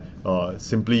 where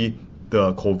simply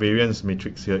the covariance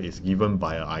matrix here is given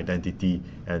by an identity,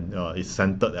 and is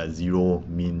centered at 0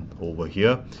 mean over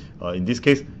here. In this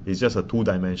case, it's just a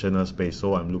two-dimensional space,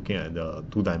 so I'm looking at the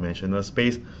two-dimensional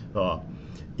space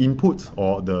input,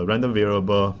 or the random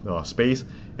variable space.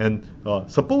 And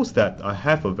suppose that I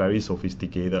have a very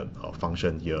sophisticated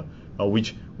function here,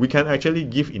 which we can actually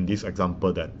give in this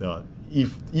example that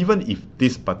even if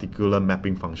this particular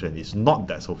mapping function is not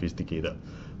that sophisticated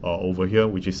over here,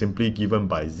 which is simply given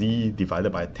by z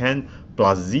divided by 10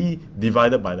 plus z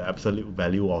divided by the absolute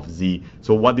value of z.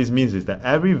 So what this means is that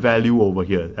every value over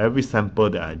here, every sample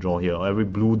that I draw here, or every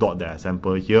blue dot that I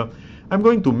sample here, I'm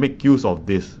going to make use of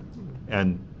this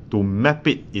and to map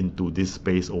it into this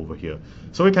space over here.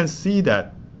 So we can see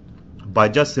that by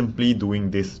just simply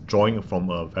doing this, drawing from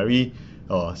a very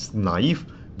naive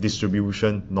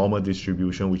distribution, normal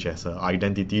distribution, which has an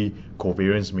identity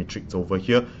covariance matrix over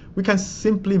here, we can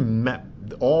simply map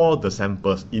all the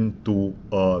samples into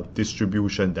a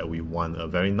distribution that we want, a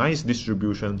very nice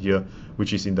distribution here,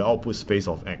 which is in the output space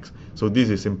of x. So this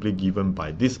is simply given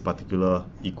by this particular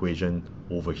equation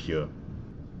over here.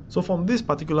 So from this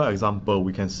particular example,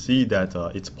 we can see that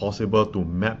it's possible to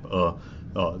map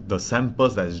the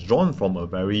samples that is drawn from a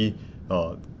very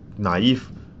naive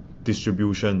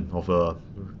distribution of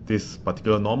this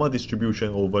particular normal distribution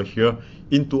over here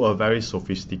into a very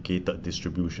sophisticated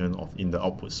distribution in the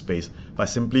output space by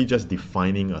simply just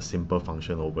defining a simple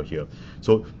function over here.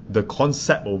 So the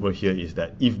concept over here is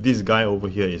that if this guy over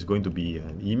here is going to be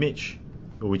an image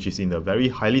which is in a very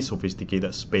highly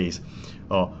sophisticated space,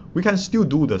 we can still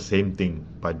do the same thing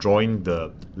by drawing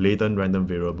the latent random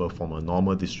variable from a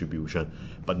normal distribution.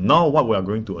 But now what we are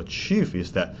going to achieve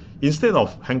is that instead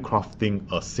of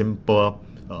handcrafting a simple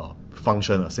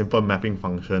function, a simple mapping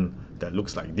function that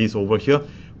looks like this over here,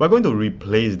 we're going to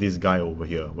replace this guy over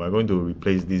here. We're going to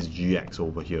replace this GX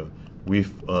over here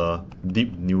with a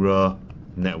deep neural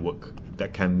network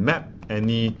that can map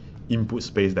any input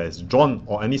space that is drawn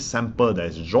or any sample that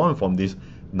is drawn from this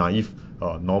naive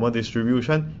normal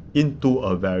distribution into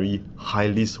a very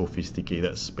highly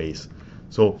sophisticated space.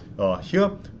 So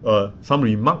here some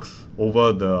remarks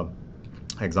over the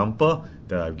example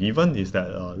that I've given is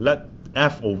that let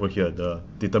f over here, the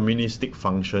deterministic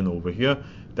function over here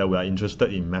that we are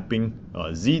interested in mapping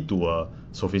z to a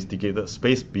sophisticated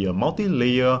space, be a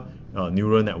multi-layer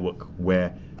neural network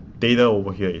where data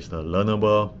over here is the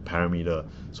learnable parameter.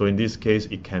 So in this case,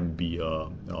 it can be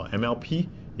MLP,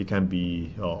 it can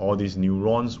be all these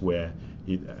neurons where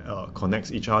it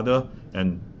connects each other,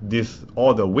 and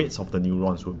all the weights of the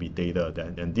neurons would be data,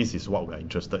 and this is what we are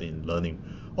interested in learning.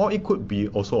 Or it could be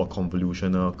also a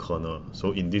convolutional kernel.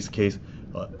 So in this case,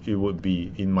 it would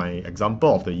be, in my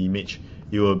example of the image,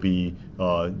 it will be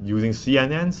using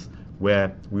CNNs,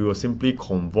 where we will simply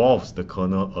convolve the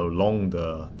kernel along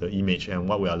the image, and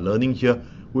what we are learning here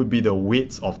would be the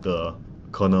weights of the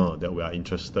kernel that we are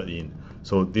interested in.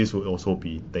 So this would also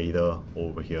be data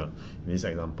over here in this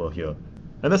example here.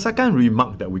 And the second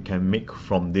remark that we can make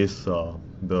from this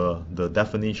the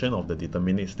definition of the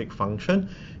deterministic function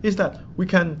is that we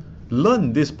can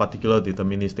learn this particular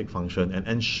deterministic function and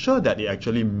ensure that it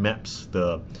actually maps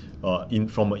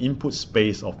from an input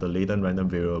space of the latent random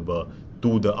variable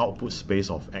to the output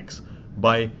space of x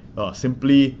by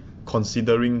simply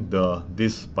considering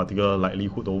this particular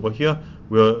likelihood over here.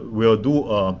 We'll do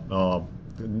a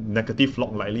negative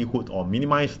log likelihood, or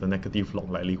minimize the negative log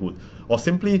likelihood, or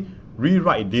simply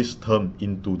rewrite this term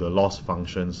into the loss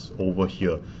functions over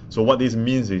here. So what this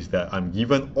means is that I'm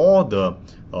given all the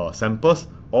samples,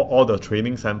 or all the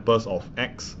training samples of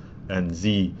x and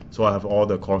z. So I have all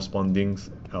the corresponding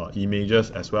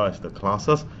images as well as the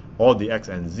classes, all the x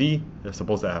and z.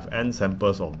 Suppose I have n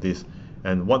samples of this.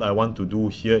 And what I want to do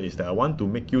here is that I want to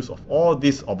make use of all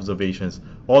these observations,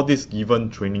 all these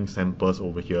given training samples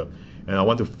over here, and I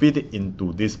want to fit it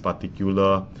into this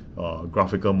particular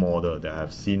graphical model that I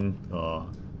have seen,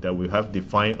 that we have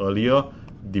defined earlier,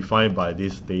 defined by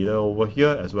this data over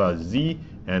here, as well as z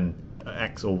and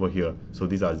x over here. So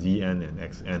these are zn and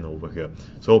xn over here.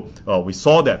 So we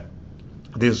saw that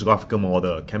this graphical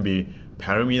model can be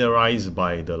parameterized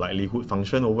by the likelihood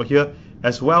function over here,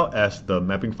 as well as the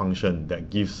mapping function that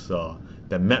gives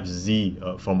that maps z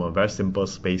from a very simple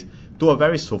space to a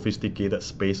very sophisticated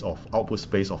space of output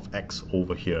space of x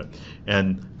over here.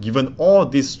 And given all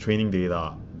this training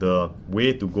data, the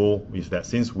way to go is that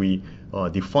since we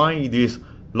define this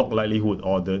log likelihood,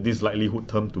 or this likelihood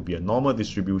term, to be a normal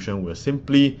distribution, we'll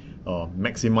simply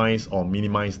maximize or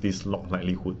minimize this log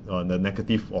likelihood, the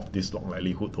negative of this log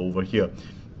likelihood over here.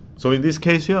 So in this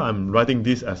case here, I'm writing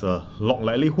this as a log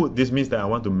likelihood. This means that I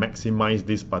want to maximize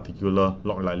this particular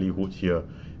log likelihood here,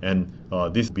 and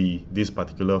this be this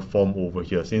particular form over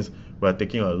here, since we're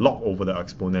taking a log over the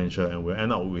exponential, and we'll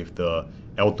end up with the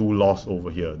L2 loss over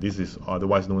here. This is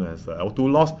otherwise known as the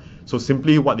L2 loss. So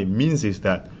simply what it means is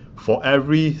that for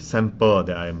every sample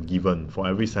that I am given, here,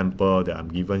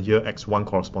 x1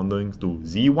 corresponding to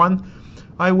z1,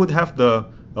 I would have the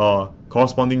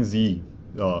corresponding z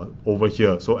over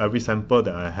here. So every sample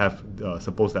that I have,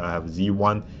 suppose that I have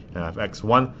z1 and I have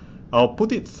x1, I'll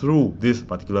put it through this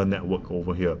particular network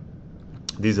over here.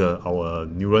 This is our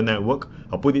neural network.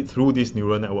 I'll put it through this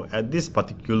neural network at this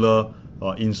particular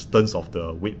instance of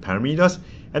the weight parameters,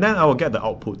 and then I will get the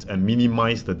outputs and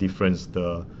minimize the difference,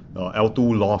 the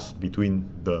L2 loss between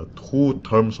the two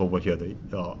terms over here, the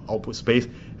output space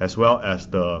as well as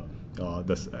the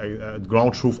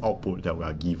ground truth output that we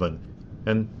are given.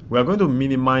 And we are going to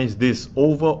minimize this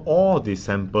over all the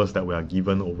samples that we are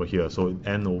given over here. So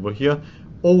n over here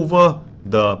over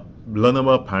the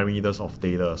learnable parameters of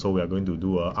data. So we are going to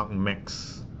do a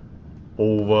argmax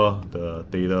over the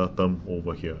data term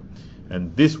over here.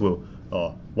 And this will,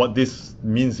 what this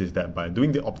means is that by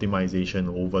doing the optimization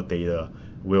over data,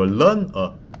 we'll learn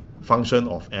a function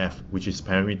of f which is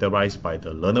parameterized by the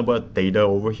learnable data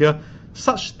over here,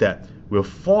 such that we'll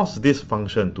force this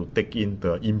function to take in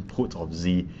the input of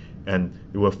z, and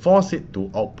it will force it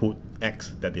to output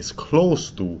X that is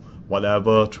close to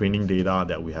whatever training data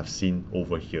that we have seen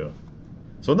over here.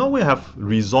 So now we have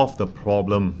resolved the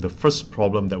problem, the first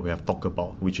problem that we have talked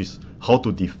about, which is how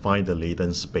to define the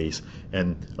latent space.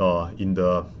 And in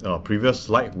the previous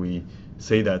slide, we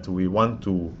say that we want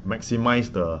to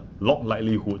maximize the log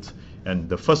likelihoods. And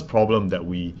the first problem that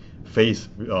we face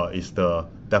is the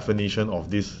definition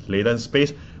of this latent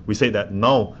space. We say that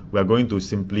now we are going to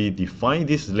simply define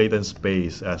this latent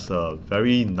space as a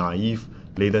very naive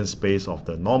latent space of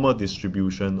the normal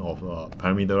distribution of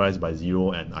parameterized by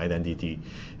zero and identity.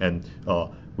 And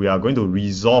we are going to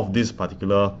resolve this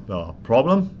particular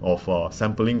problem of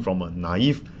sampling from a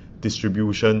naive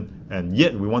distribution, and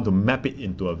yet we want to map it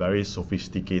into a very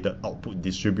sophisticated output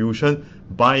distribution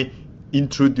by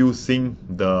introducing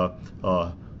the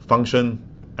function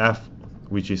f,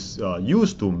 which is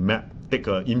used to take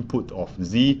an input of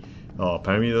z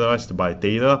parameterized by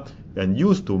theta and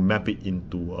used to map it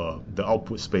into the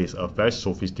output space, a very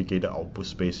sophisticated output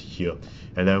space here.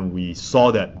 And then we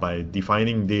saw that by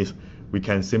defining this, we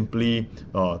can simply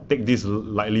take this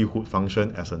likelihood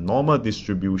function as a normal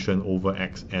distribution over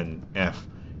x and f,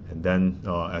 and then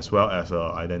as well as an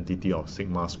identity of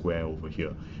sigma square over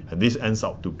here. And this ends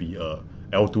up to be a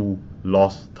L2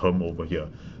 loss term over here.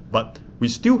 But we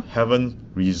still haven't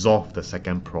resolved the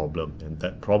second problem, and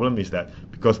that problem is that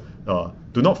because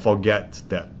do not forget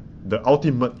that the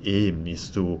ultimate aim is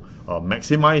to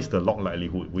maximize the log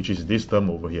likelihood, which is this term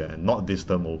over here and not this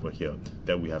term over here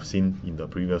that we have seen in the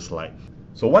previous slide.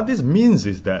 So what this means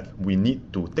is that we need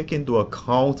to take into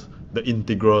account the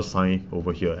integral sign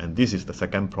over here, and this is the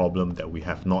second problem that we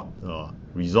have not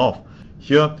resolved.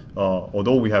 Here,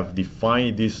 although we have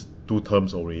defined these two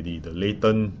terms already, the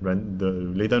latent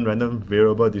random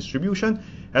variable distribution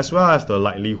as well as the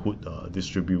likelihood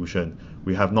distribution,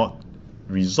 we have not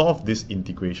resolve this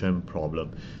integration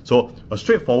problem. So a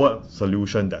straightforward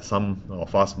solution that some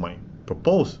of us might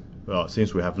propose,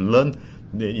 since we have learned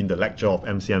in the lecture of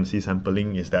MCMC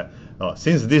sampling, is that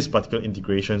since this particular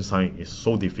integration sign is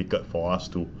so difficult for us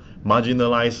to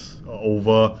marginalize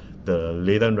over the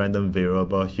latent random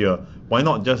variable here, why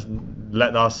not just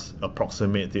let us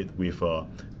approximate it with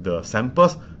the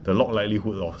samples, the log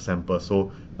likelihood of samples.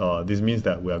 So this means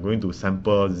that we are going to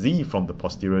sample z from the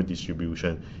posterior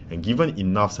distribution, and given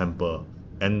enough sample,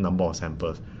 n number of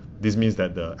samples, this means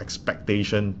that the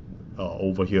expectation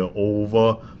over here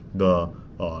over the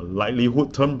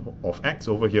likelihood term of x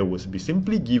over here would be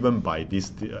simply given by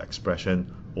this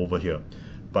expression over here.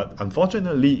 But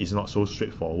unfortunately, it's not so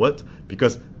straightforward,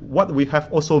 because what we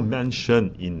have also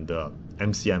mentioned in the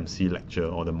MCMC lecture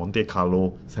or the Monte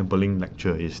Carlo sampling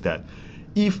lecture is that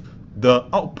if the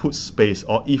output space,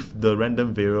 or if the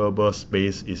random variable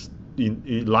space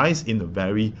it lies in a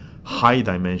very high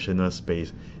dimensional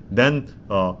space, then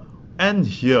n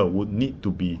here would need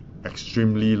to be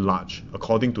extremely large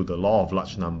according to the law of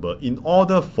large number in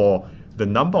order for the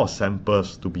number of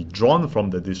samples to be drawn from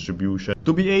the distribution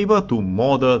to be able to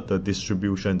model the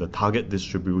distribution, the target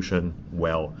distribution,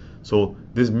 well. So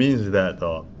this means that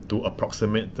to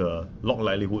approximate the log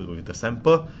likelihood with the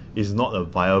sample is not a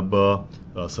viable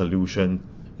solution.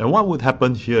 And what would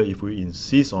happen here if we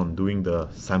insist on doing the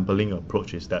sampling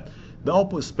approach is that the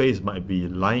output space might be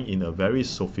lying in a very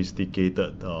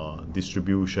sophisticated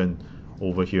distribution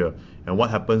over here. And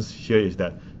what happens here is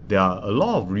that there are a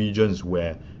lot of regions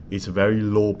where it's very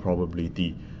low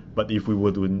probability. But if we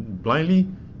were to blindly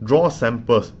draw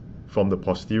samples from the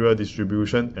posterior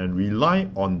distribution and rely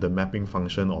on the mapping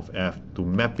function of f to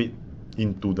map it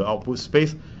into the output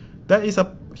space, there is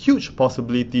a huge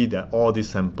possibility that all these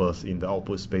samples in the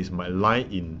output space might lie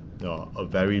in a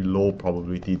very low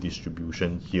probability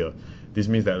distribution here. This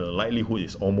means that the likelihood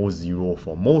is almost zero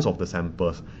for most of the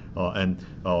samples, and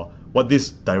what this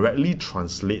directly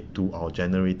translates to our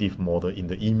generative model in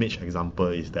the image example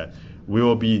is that we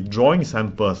will be drawing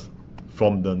samples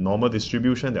from the normal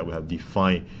distribution that we have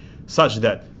defined, such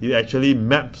that it actually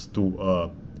maps to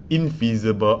an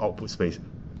infeasible output space.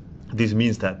 This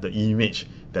means that the image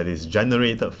that is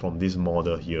generated from this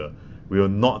model here will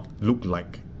not look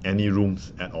like any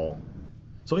rooms at all.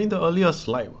 So in the earlier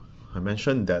slide, I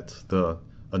mentioned that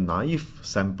a naive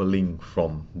sampling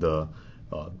from the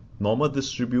normal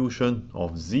distribution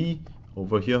of z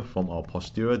over here from our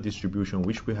posterior distribution,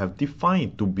 which we have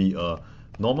defined to be a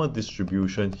normal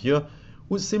distribution here,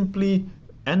 would simply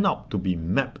end up to be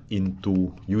mapped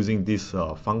into using this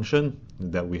function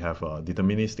that we have, a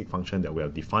deterministic function that we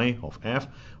have defined of f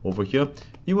over here.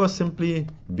 It will simply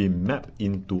be mapped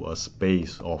into a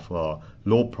space of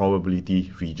low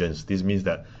probability regions. This means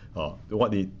that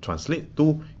what it translates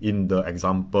to in the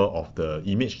example of the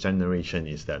image generation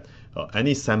is that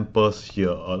any samples here,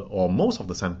 or most of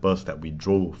the samples that we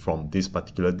draw from this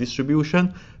particular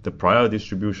distribution, the prior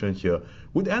distribution here,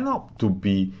 would end up to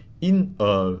be in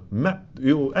a map.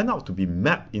 It will end up to be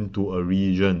mapped into a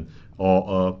region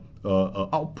or a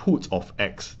output of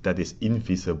X that is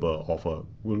infeasible, of a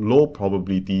low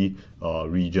probability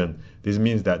region. This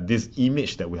means that this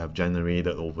image that we have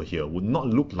generated over here would not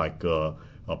look like a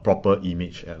proper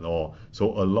image at all.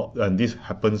 So and this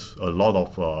happens a lot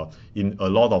of in a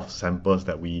lot of samples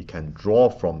that we can draw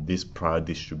from this prior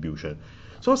distribution.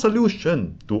 So a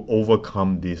solution to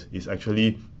overcome this is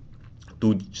actually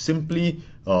to simply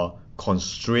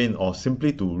constrain, or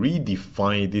simply to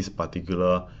redefine this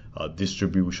particular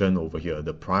distribution over here,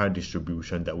 the prior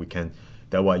distribution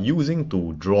that we're using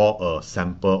to draw a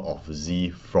sample of Z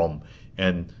from.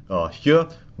 And here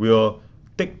we'll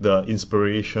take the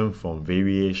inspiration from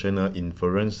variational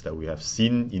inference that we have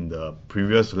seen in the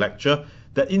previous lecture,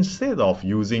 that instead of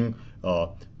using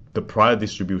the prior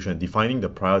distribution, defining the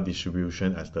prior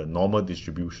distribution as the normal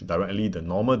distribution, directly the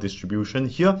normal distribution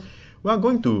here, we are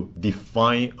going to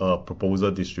define a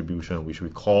proposal distribution which we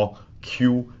call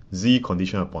QZ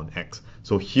condition upon X.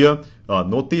 So here,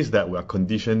 notice that we are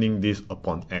conditioning this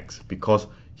upon X because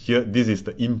here this is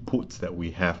the inputs that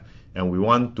we have, and we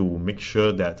want to make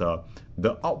sure that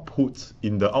the outputs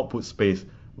in the output space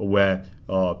where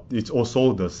it's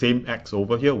also the same X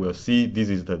over here, we'll see this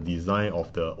is the design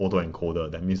of the autoencoder.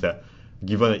 That means that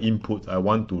given an input, I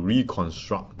want to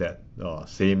reconstruct that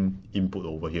same input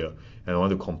over here, and I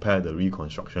want to compare the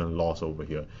reconstruction loss over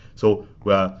here. So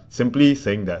we're simply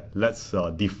saying that let's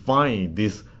define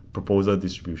this proposal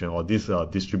distribution, or this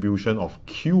distribution of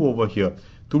Q over here,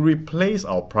 to replace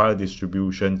our prior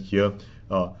distribution here,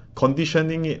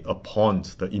 conditioning it upon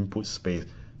the input space,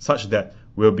 such that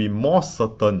we'll be more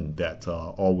certain that,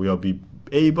 or we'll be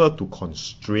able to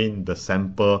constrain the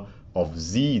sample of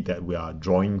Z that we are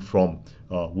drawing from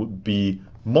would be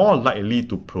more likely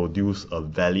to produce a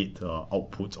valid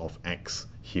output of X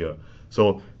here.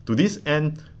 So to this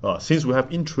end, since we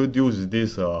have introduced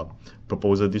this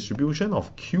proposal distribution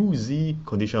of QZ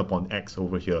condition upon X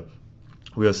over here,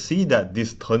 we'll see that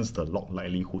this turns the log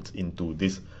likelihood into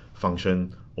this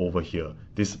function over here,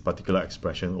 this particular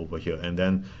expression over here. And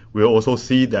then we'll also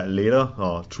see that later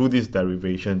through this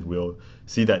derivation, we'll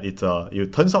see that it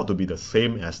turns out to be the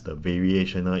same as the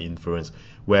variational inference,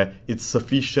 where it's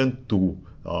sufficient to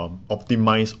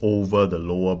optimize over the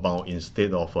lower bound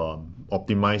instead of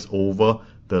optimize over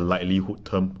the likelihood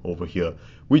term over here,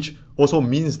 which also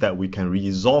means that we can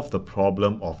resolve the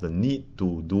problem of the need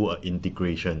to do an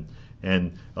integration.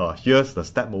 And here's the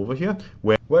step over here,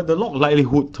 where the log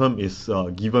likelihood term is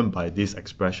given by this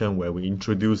expression, where we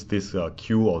introduce this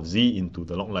Q of Z into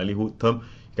the log likelihood term.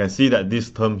 You can see that this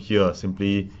term here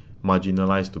simply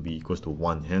marginalized to be equals to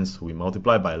 1. Hence, we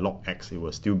multiply by log X, it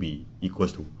will still be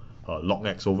equals to log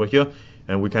X over here.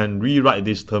 And we can rewrite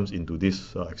these terms into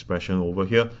this expression over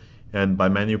here. And by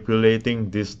manipulating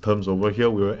these terms over here,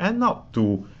 we will end up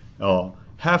to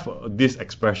have this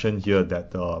expression here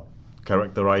that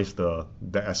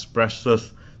that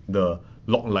expresses the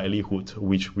log likelihood,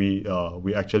 which we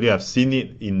actually have seen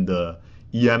it in the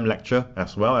EM lecture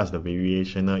as well as the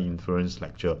variational inference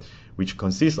lecture, which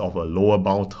consists of a lower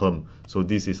bound term. So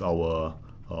this is our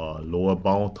lower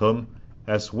bound term,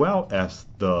 as well as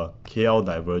the KL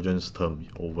divergence term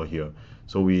over here.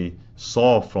 So we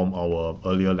saw from our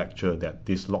earlier lecture that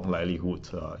this log likelihood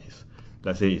is,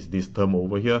 let's say, is this term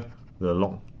over here, the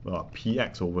log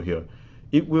px over here.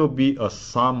 It will be a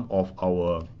sum of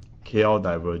our KL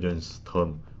divergence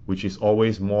term, which is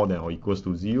always more than or equals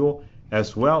to 0,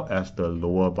 as well as the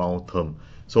lower bound term.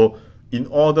 So in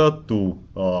order to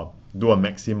do a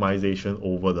maximization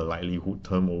over the likelihood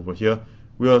term over here,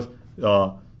 we'll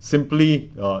simply,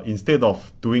 instead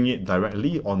of doing it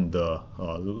directly on the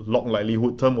log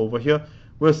likelihood term over here,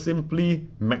 we'll simply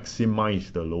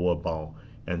maximize the lower bound.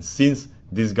 And since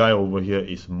this guy over here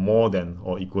is more than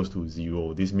or equals to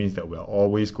 0, this means that we are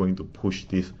always going to push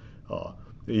this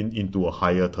into a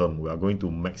higher term. We are going to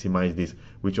maximize this,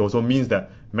 which also means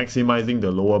that maximizing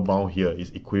the lower bound here is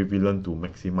equivalent to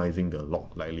maximizing the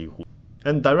log likelihood.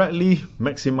 And directly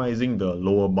maximizing the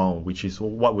lower bound, which is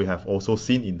what we have also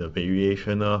seen in the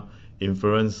variational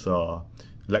inference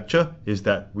lecture, is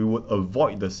that we would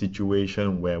avoid the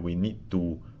situation where we need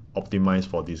to optimize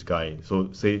for this guy.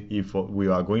 So say if we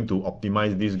are going to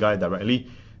optimize this guy directly,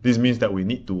 this means that we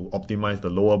need to optimize the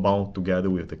lower bound together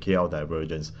with the KL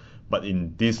divergence. But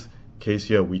in this case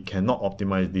here, we cannot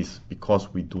optimize this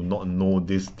because we do not know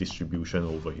this distribution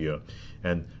over here.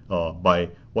 And by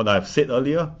what I've said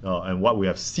earlier and what we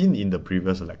have seen in the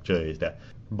previous lecture is that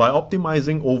by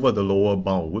optimizing over the lower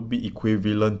bound would be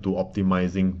equivalent to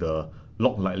optimizing the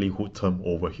log likelihood term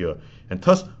over here. And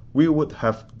thus, we would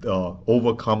have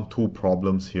overcome two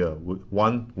problems here.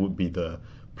 One would be the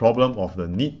problem of the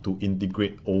need to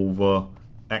integrate over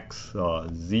x,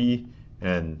 z,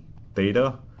 and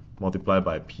theta multiplied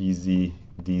by pz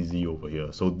dz over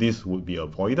here. So this would be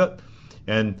avoided.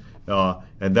 And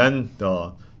then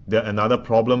another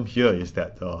problem here is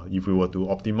that if we were to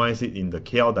optimize it in the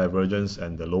KL divergence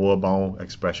and the lower bound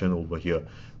expression over here,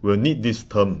 we'll need this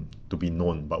term to be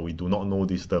known, but we do not know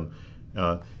this term.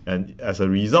 And as a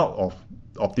result of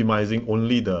optimizing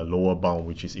only the lower bound,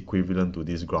 which is equivalent to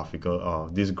this graph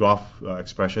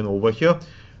expression over here,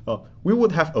 we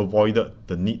would have avoided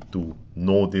the need to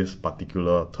know this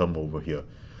particular term over here.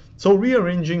 So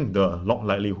rearranging the log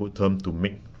likelihood term to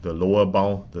make the lower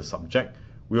bound the subject,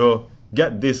 we'll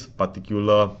get this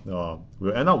particular,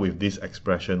 we'll end up with this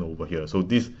expression over here. So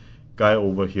this guy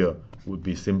over here would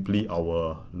be simply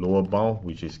our lower bound,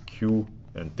 which is q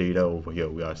and theta over here.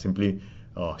 We are simply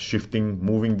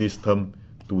moving this term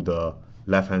to the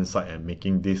left hand side and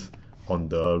making this on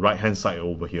the right hand side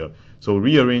over here. So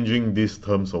rearranging these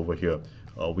terms over here,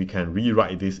 we can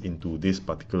rewrite this into this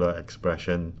particular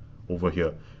expression over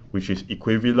here, which is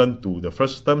equivalent to the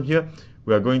first term here.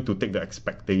 We are going to take the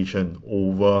expectation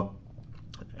over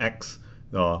x,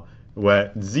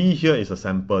 where z here is a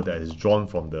sample that is drawn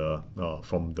from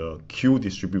the q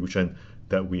distribution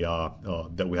that we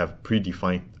have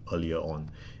predefined earlier on.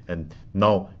 And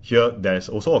now here there is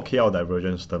also a KL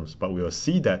divergence terms, but we will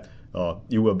see that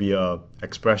it will be an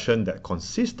expression that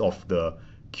consists of the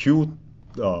q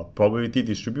probability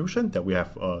distribution that we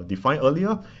have defined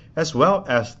earlier, as well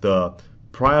as the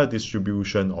prior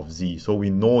distribution of z. So we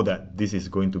know that this is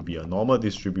going to be a normal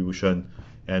distribution,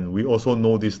 and we also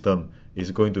know this term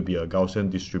is going to be a Gaussian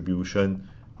distribution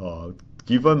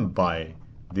given by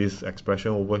this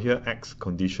expression over here, x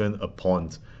condition upon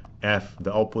f,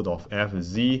 the output of f,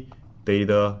 z,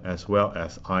 theta, as well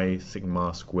as I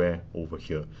sigma square over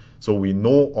here. So we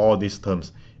know all these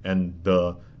terms, and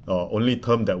the only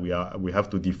term that we have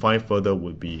to define further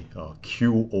would be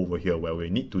q over here, where we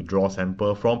need to draw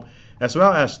sample from, as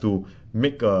well as to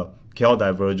make a KL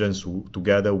divergence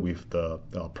together with the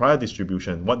prior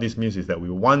distribution. What this means is that we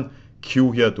want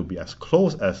q here to be as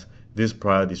close as this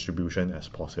prior distribution as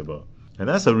possible. And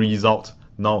as a result,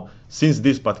 now since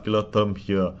this particular term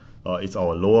here is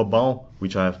our lower bound,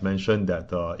 which I have mentioned that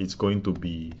it's going to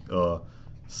be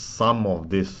sum of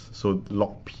this, so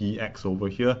log px over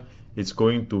here, it's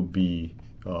going to be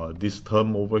this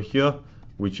term over here,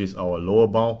 which is our lower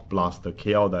bound, plus the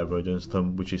KL divergence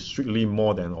term, which is strictly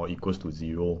more than or equals to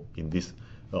 0 in this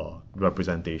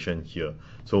representation here.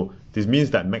 So this means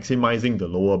that maximizing the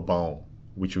lower bound,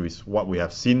 which is what we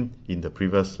have seen in the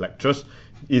previous lectures,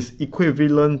 is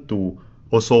equivalent to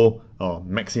also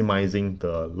maximizing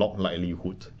the log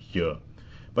likelihood here.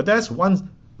 But there's one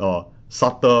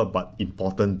subtle but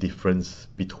important difference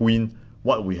between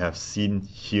what we have seen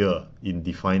here in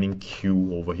defining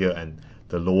q over here and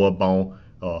the lower bound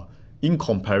in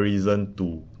comparison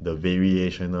to the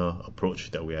variational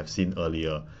approach that we have seen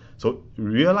earlier. So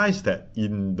realize that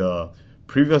in the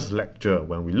previous lecture,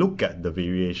 when we look at the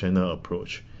variational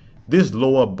approach, this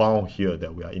lower bound here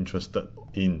that we are interested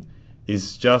in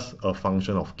is just a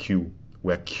function of q,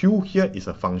 where q here is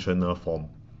a functional form.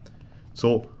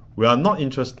 So we are not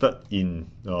interested in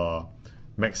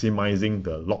maximizing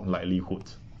the log likelihood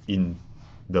in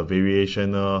the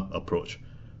variational approach.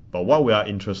 But what we are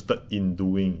interested in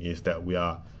doing is that we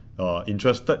are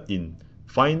interested in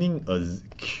finding a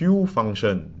q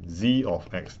function z of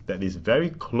x that is very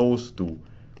close to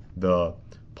the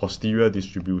posterior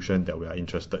distribution that we are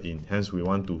interested in. Hence, we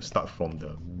want to start from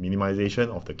the minimization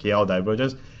of the KL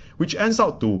divergence, which ends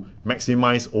out to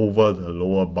maximize over the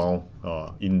lower bound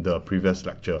in the previous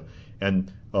lecture.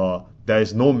 And there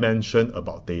is no mention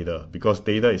about theta, because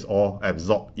theta is all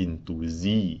absorbed into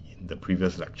z in the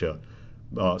previous lecture.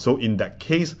 So in that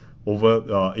case,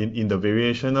 over in the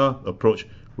variational approach,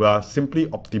 we are simply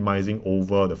optimizing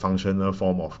over the functional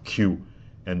form of q,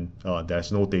 and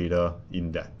there's no theta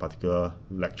in that particular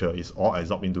lecture. It's all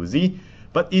absorbed into z.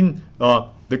 But in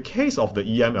the case of the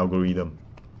EM algorithm,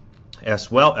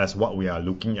 as well as what we are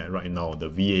looking at right now, the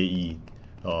VAE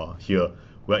here,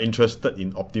 we're interested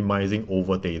in optimizing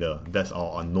over theta. That's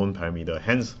our unknown parameter.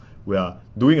 Hence, we are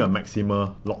doing a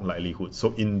maximal log likelihood.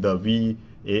 So in the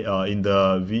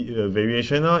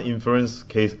variational inference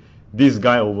case, this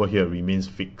guy over here remains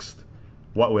fixed.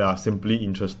 What we are simply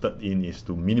interested in is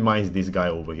to minimize this guy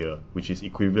over here, which is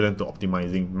equivalent to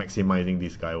maximizing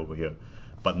this guy over here.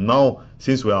 But now,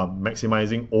 since we are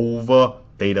maximizing over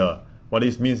theta, what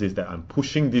this means is that I'm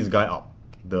pushing this guy up,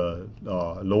 the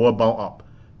lower bound up.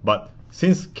 But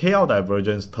since KL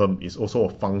divergence term is also a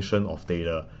function of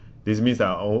theta, this means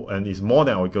that and is more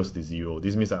than or equals to 0.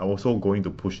 This means that I'm also going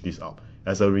to push this up.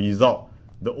 As a result,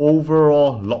 the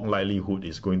overall log likelihood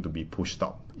is going to be pushed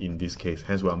up in this case.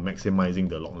 Hence, we are maximizing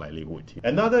the log likelihood here.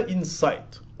 Another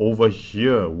insight over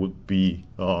here would be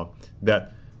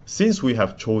that since we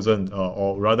have chosen,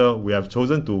 or rather we have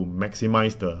chosen to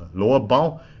maximize the lower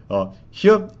bound,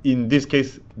 here in this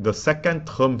case, the second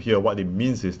term here, what it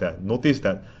means is that, notice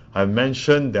that I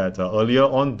mentioned that earlier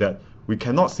on that we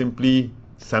cannot simply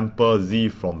sample z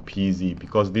from pz,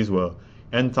 because this will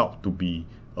end up to be,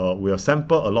 we'll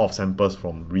sample a lot of samples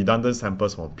from redundant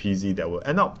samples from pz that will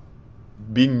end up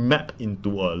being mapped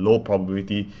into a low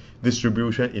probability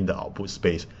distribution in the output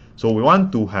space. So we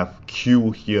want to have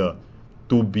q here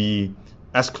to be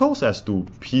as close as to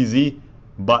pz,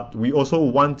 but we also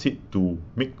want it to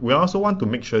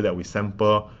make sure that we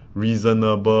sample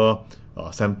reasonable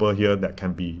sample here that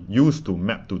can be used to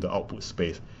map to the output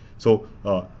space. So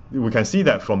we can see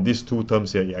that from these two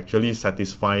terms here, it actually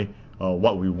satisfies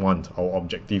what we want, our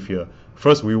objective here.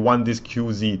 First, we want this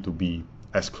qz to be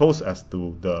as close as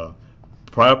to the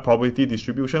prior probability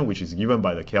distribution, which is given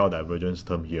by the KL divergence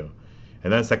term here.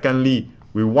 And then secondly,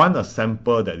 we want a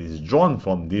sample that is drawn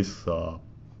from this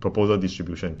proposal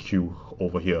distribution Q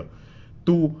over here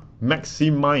to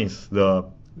maximize the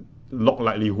log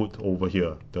likelihood over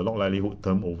here, the log likelihood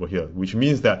term over here, which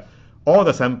means that all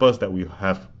the samples that we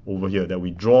have over here that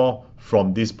we draw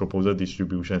from this proposal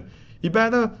distribution, it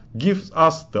better gives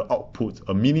us the output,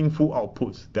 a meaningful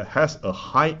output that has a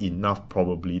high enough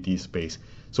probability space.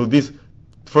 So this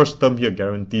first term here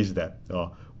guarantees that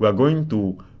we are going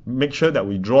to make sure that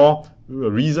we draw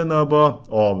reasonable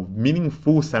or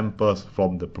meaningful samples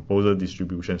from the proposal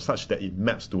distribution such that it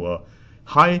maps to a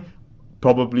high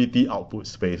probability output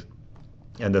space.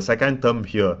 And the second term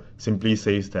here simply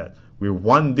says that we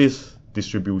want this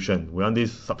distribution, we want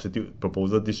this substitute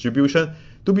proposal distribution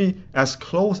to be as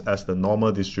close as the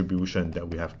normal distribution that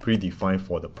we have predefined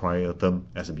for the prior term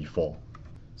as before.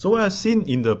 So as seen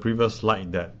in the previous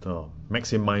slide that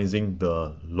maximizing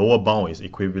the lower bound is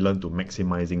equivalent to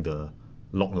maximizing the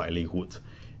log likelihood.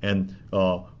 And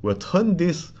we'll turn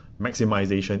this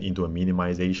maximization into a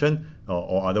minimization,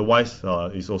 or otherwise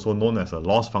is also known as a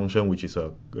loss function, which is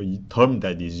a term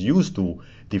that is used to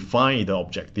define the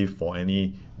objective for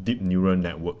any deep neural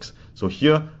networks. So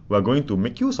here we are going to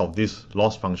make use of this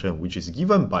loss function, which is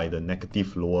given by the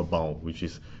negative lower bound, which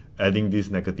is adding this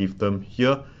negative term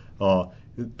here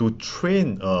to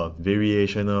train a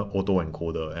variational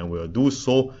autoencoder, and we'll do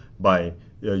so by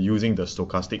using the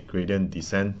stochastic gradient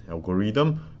descent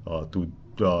algorithm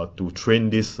to train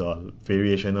this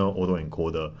variational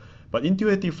autoencoder. But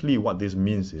intuitively, what this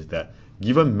means is that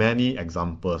given many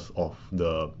examples of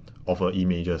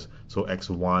images, so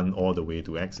x1 all the way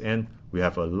to xn, we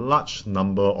have a large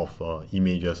number of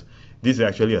images. This is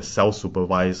actually a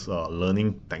self-supervised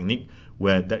learning technique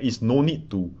where there is no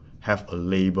need to have a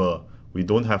label. We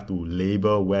don't have to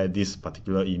label where this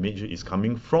particular image is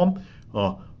coming from.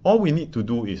 All we need to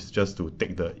do is just to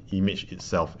take the image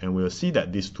itself, and we'll see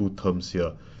that these two terms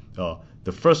here,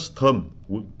 the first term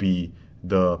would be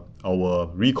our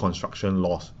reconstruction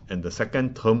loss, and the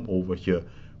second term over here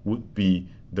would be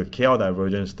the KL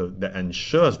divergence that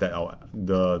ensures that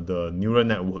the neural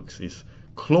networks is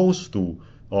close to,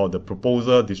 or the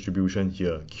proposal distribution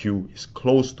here, Q, is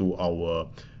close to our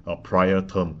prior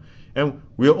term. And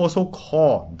we'll also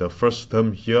call the first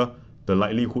term here, the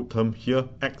likelihood term here,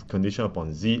 X condition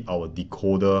upon Z, our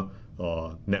decoder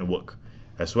network,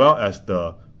 as well as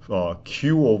the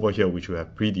Q over here, which we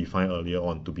have predefined earlier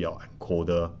on to be our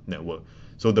encoder network.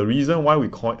 So the reason why we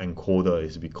call it encoder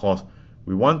is because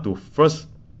we want to first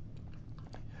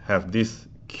have this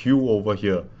Q over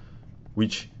here,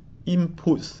 which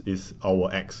inputs is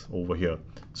our X over here.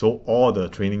 So all the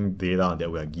training data that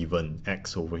we are given,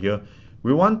 X over here,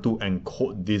 we want to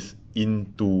encode this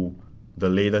into the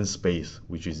latent space,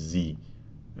 which is Z.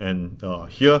 And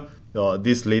here,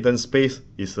 this latent space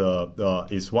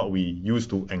is what we use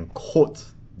to encode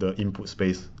the input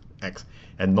space X.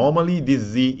 And normally this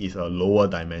Z is a lower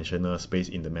dimensional space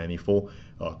in the manifold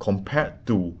compared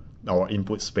to our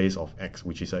input space of X,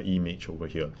 which is an image over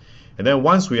here. And then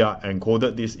once we are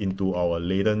encoded this into our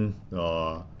latent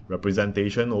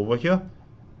representation over here,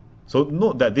 So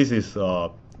note that this is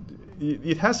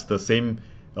it has the same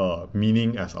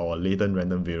meaning as our latent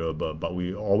random variable, but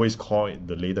we always call it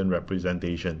the latent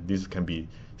representation. This can be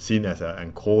seen as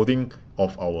an encoding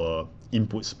of our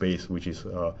input space, which is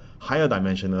a higher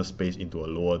dimensional space into a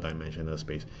lower dimensional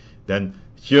space. Then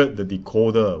here the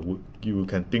decoder, you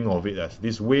can think of it as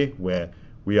this way, where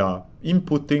we are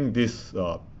inputting this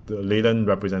the latent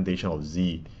representation of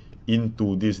Z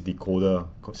into this decoder,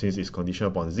 since it's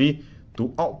conditional upon Z,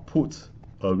 to output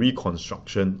a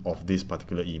reconstruction of this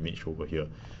particular image over here.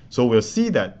 So we'll see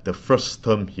that the first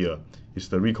term here is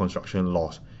the reconstruction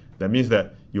loss. That means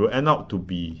that you will end up to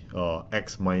be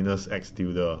x minus x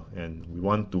tilde, and we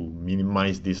want to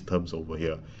minimize these terms over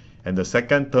here. And the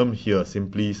second term here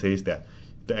simply says that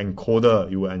the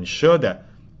encoder, you will ensure that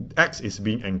x is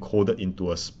being encoded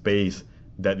into a space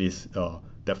that is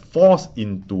that falls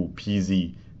into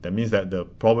PZ. That means that the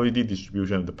probability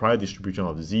distribution, the prior distribution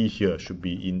of Z here should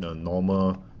be in a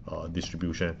normal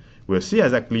distribution. We'll see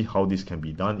exactly how this can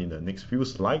be done in the next few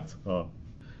slides.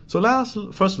 So let us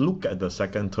first look at the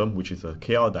second term, which is a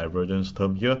KL divergence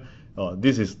term here.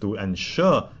 This is to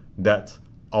ensure that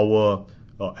our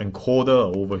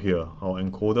encoder over here, our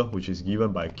encoder, which is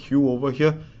given by Q over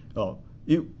here,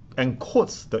 it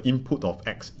encodes the input of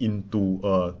X into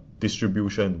a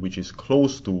distribution which is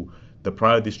close to the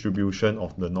prior distribution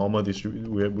of the normal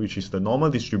distribution, which is the normal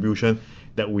distribution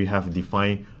that we have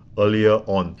defined earlier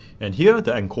on. And here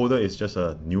the encoder is just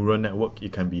a neural network.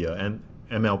 It can be an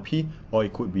MLP, or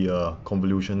it could be a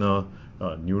convolutional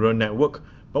neural network.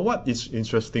 But what is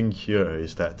interesting here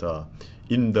is that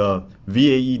in the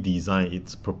VAE design,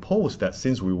 it's proposed that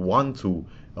since we want to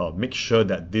make sure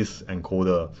that this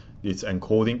encoder is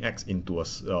encoding X into a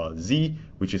Z,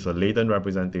 which is a latent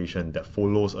representation that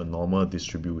follows a normal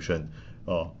distribution.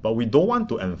 But we don't want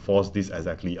to enforce this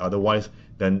exactly, otherwise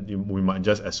then we might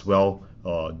just as well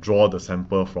draw the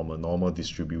sample from a normal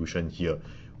distribution here.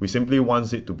 We simply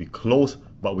want it to be close,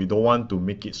 but we don't want to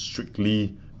make it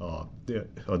strictly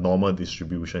a normal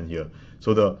distribution here.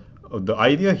 So the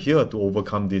idea here to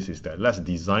overcome this is that let's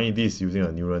design this using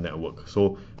a neural network.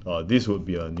 So this would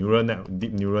be a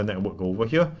deep neural network over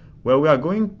here, where we are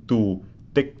going to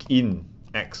take in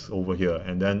X over here,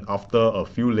 and then after a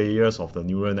few layers of the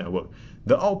neural network,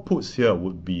 the outputs here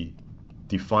would be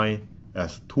defined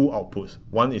as two outputs.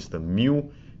 One is the mu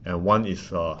and one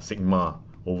is sigma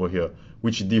over here,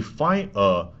 which define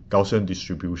a Gaussian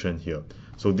distribution here.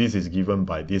 So this is given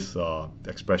by this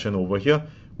expression over here,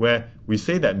 where we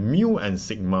say that mu and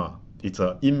sigma, it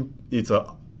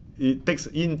takes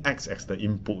in X as the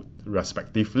input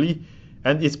respectively,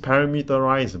 and it's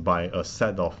parameterized by a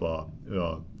set of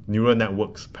neural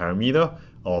networks parameter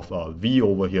of V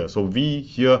over here. So V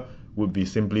here would be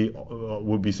simply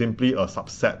a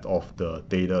subset of the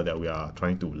data that we are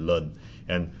trying to learn,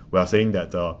 and we are saying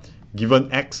that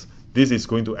given X, this is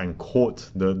going to encode,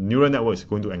 the neural network is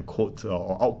going to encode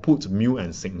or output mu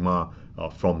and sigma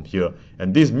from here,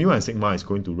 and this mu and sigma is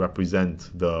going to represent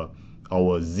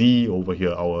our Z over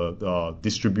here, our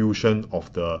distribution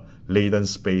of the latent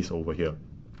space over here.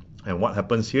 And what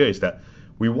happens here is that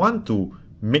we want to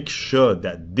make sure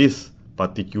that this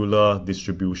particular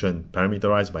distribution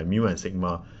parameterized by mu and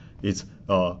sigma is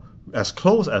as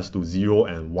close as to 0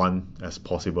 and 1 as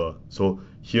possible. So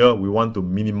here we want to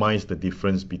minimize the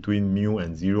difference between mu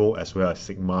and 0 as well as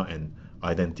sigma and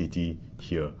identity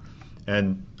here.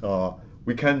 And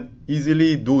we can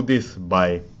easily do this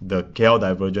by the KL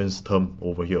divergence term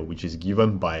over here, which is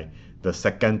given by the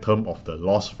second term of the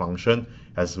loss function,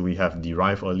 as we have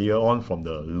derived earlier on from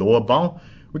the lower bound.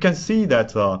 We can see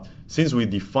that since we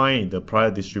define the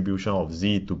prior distribution of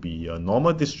Z to be a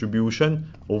normal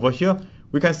distribution over here,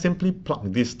 we can simply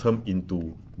plug this term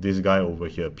into this guy over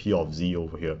here, P of Z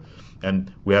over here.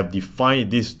 And we have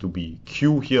defined this to be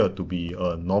Q here to be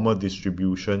a normal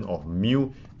distribution of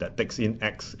mu that takes in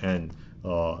X and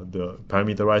the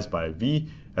parameterized by V,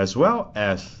 as well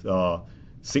as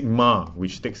sigma,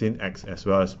 which takes in X as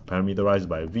well as parameterized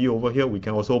by V over here. We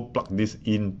can also plug this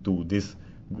into this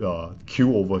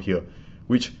Q over here,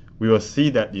 which we will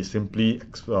see that it simply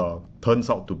turns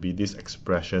out to be this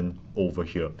expression over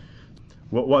here.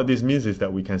 What this means is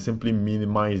that we can simply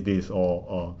minimize this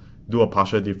or do a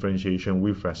partial differentiation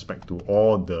with respect to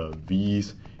all the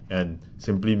V's and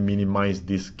simply minimize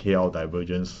this KL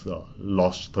divergence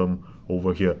loss term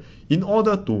over here in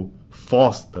order to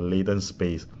force the latent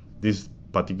space, this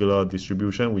particular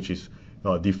distribution, which is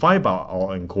defined by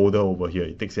our encoder over here.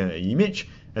 It takes in an image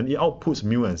and it outputs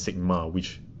mu and sigma,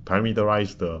 which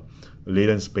parameterize the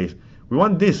latent space. We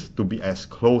want this to be as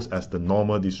close as the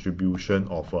normal distribution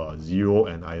of 0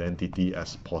 and identity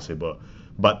as possible.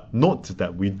 But note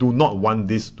that we do not want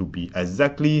this to be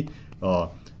exactly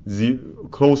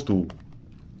close to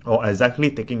or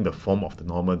exactly taking the form of the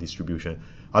normal distribution.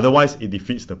 Otherwise, it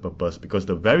defeats the purpose, because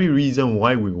the very reason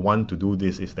why we want to do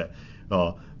this is that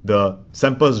the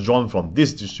samples drawn from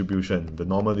this distribution, the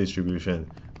normal distribution,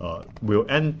 will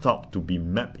end up to be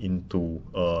mapped into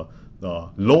a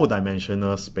low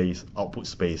dimensional space, output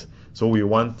space. So we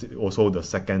want also the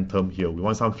second term here. We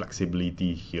want some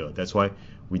flexibility here. That's why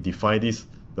we define this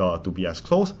to be as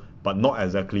close, but not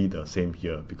exactly the same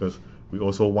here, because we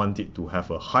also want it to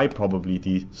have a high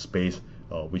probability space,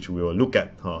 which we will look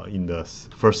at in the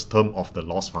first term of the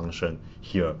loss function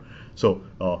here. So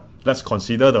let's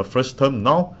consider the first term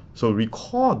now. So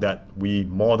recall that we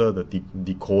model the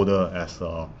decoder as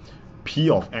P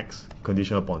of X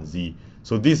conditional upon Z.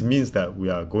 So this means that we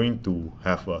are going to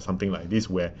have something like this,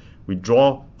 where we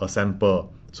draw a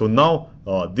sample. So now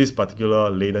this particular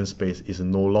latent space is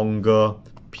no longer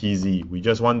PZ. We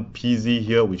just want PZ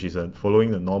here, which is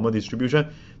following the normal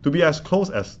distribution, to be as close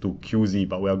as to QZ.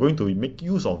 But we are going to make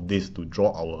use of this to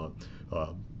draw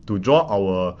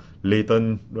our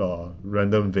latent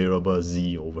random variable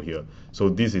Z over here. So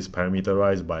this is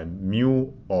parameterized by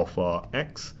mu of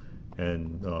X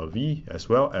and V, as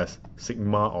well as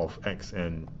sigma of X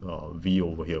and V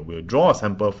over here. We'll draw a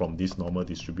sample from this normal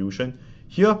distribution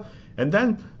here, and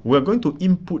then we're going to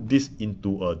input this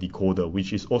into a decoder,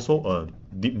 which is also a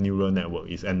deep neural network.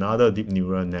 It's another deep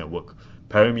neural network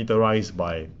parameterized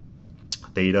by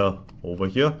data over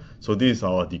here. So this is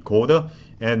our decoder,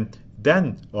 and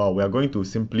then we are going to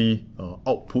simply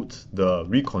output the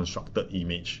reconstructed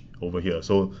image over here.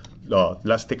 So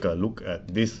let's take a look at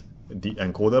this, the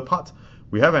encoder part.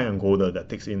 We have an encoder that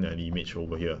takes in an image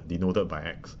over here, denoted by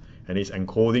X, and it's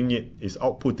encoding it, is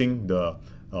outputting the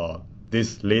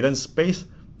this latent space,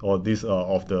 or this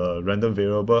of the random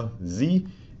variable Z.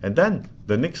 And then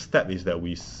the next step is that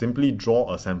we simply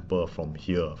draw a sample from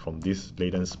here, from this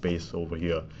latent space over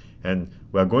here, and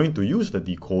we're going to use the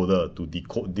decoder to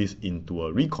decode this into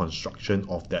a reconstruction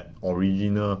of that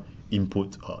original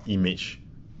input image.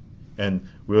 And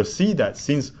we'll see that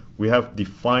since we have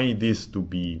defined this to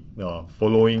be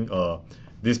following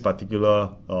this particular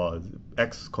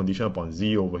X condition upon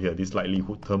Z over here, this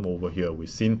likelihood term over here, we've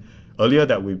seen earlier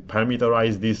that we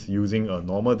parameterize this using a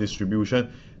normal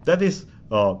distribution that is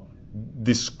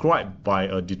described by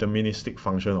a deterministic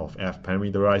function of f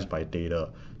parameterized by data.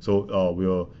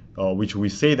 So which we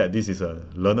say that this is a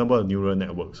learnable neural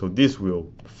network. So this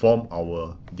will form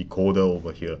our decoder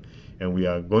over here, and we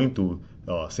are going to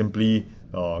simply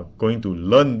going to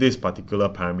learn these particular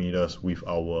parameters with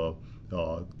our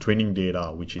training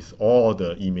data, which is all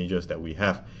the images that we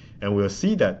have, and we'll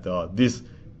see that this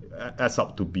adds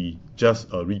up to be just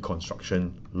a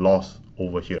reconstruction loss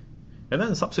over here. And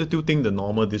then substituting the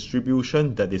normal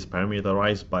distribution that is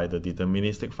parameterized by the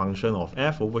deterministic function of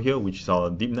f over here, which is our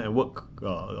deep network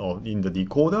in the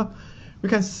decoder, we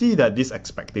can see that this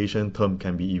expectation term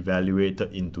can be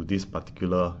evaluated into this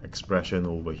particular expression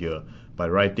over here by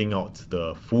writing out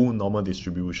the full normal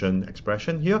distribution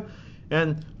expression here.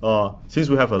 And since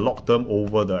we have a log term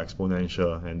over the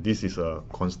exponential, and this is a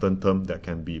constant term that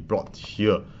can be brought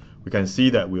here, we can see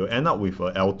that we'll end up with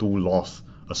a L2 loss,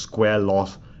 a square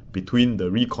loss, between the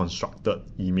reconstructed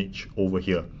image over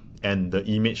here and the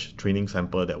image training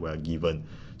sample that we are given.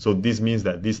 So this means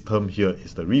that this term here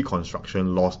is the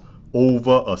reconstruction loss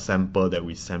over a sample that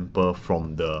we sample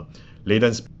from the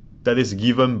latent that is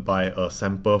given by a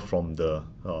sample from the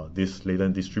this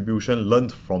latent distribution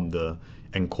learned from the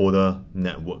encoder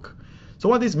network. So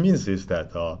what this means is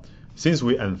that since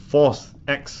we enforce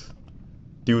X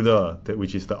tilde,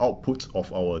 which is the output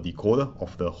of our decoder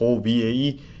of the whole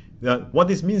VAE, what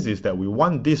this means is that we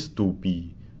want this to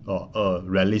be a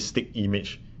realistic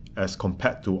image as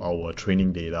compared to our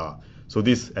training data. So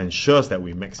this ensures that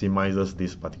we maximizes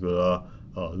this particular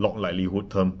log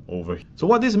likelihood term over here. So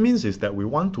what this means is that we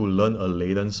want to learn a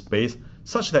latent space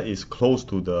such that it's close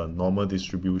to the normal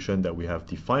distribution that we have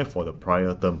defined for the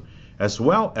prior term, as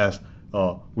well as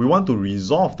we want to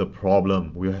resolve the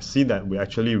problem. We have seen that we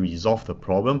actually resolve the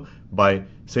problem by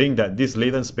saying that this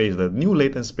latent space, the new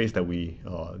latent space that we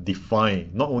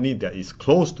define, not only that is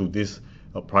close to this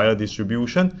prior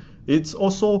distribution, it's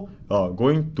also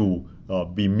going to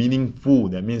be meaningful.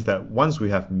 That means that once we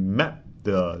have mapped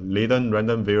the latent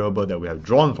random variable that we have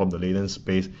drawn from the latent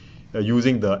space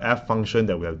using the f function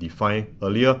that we have defined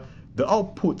earlier, the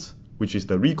output, which is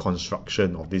the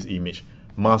reconstruction of this image,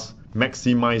 must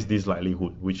maximize this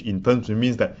likelihood, which in turn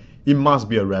means that it must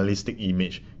be a realistic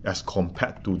image as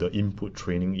compared to the input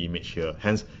training image here.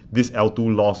 Hence, this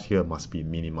L2 loss here must be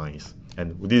minimized.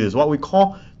 And this is what we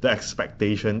call the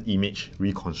expectation image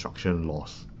reconstruction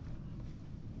loss.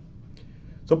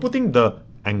 So putting the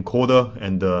encoder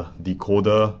and the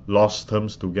decoder loss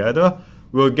terms together,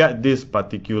 we'll get this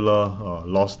particular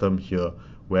loss term here,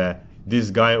 where this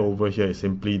guy over here is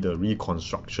simply the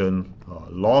reconstruction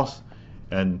loss,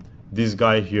 and this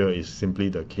guy here is simply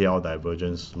the KL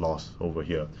divergence loss over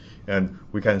here. And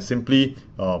we can simply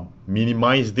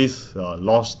minimize this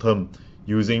loss term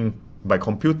by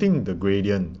computing the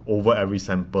gradient over every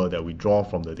sample that we draw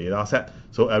from the data set.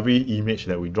 So every image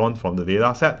that we drawn from the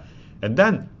data set. And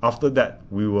then after that,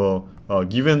 we will,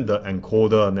 given the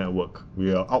encoder network, we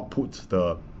will output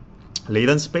the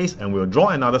latent space, and we'll draw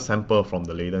another sample from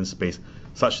the latent space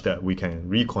such that we can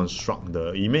reconstruct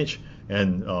the image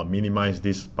and minimize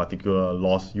this particular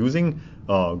loss using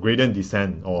gradient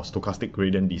descent or stochastic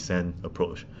gradient descent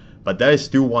approach. But there is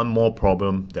still one more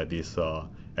problem that is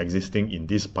existing in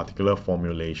this particular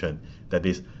formulation. That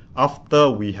is, after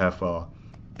we have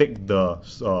take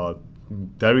the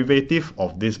derivative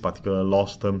of this particular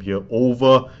loss term here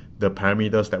over the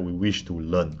parameters that we wish to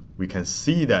learn, we can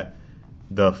see that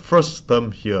the first term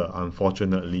here,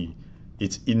 unfortunately,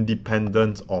 it's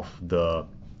independent of the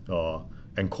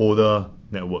encoder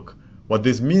network. What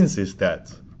this means is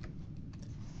that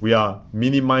we are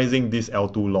minimizing this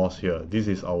L2 loss here. This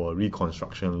is our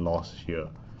reconstruction loss here.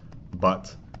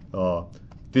 But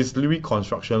this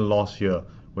reconstruction loss here,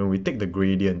 when we take the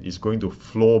gradient, is going to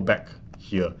flow back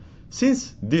here.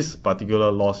 Since this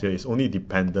particular loss here is only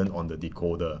dependent on the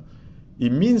decoder,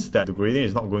 it means that the gradient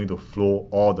is not going to flow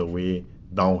all the way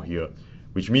down here,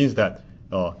 which means that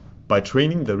by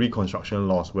training the reconstruction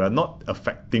loss, we are not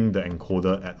affecting the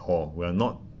encoder at all. We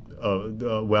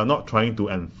are not trying to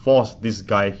enforce this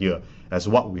guy here as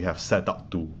what we have set up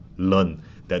to learn.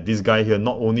 That this guy here,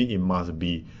 not only it must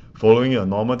be following a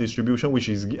normal distribution, which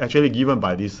is actually given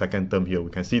by this second term here.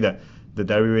 We can see that the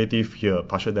derivative here,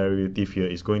 partial derivative here,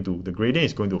 the gradient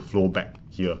is going to flow back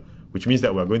here, which means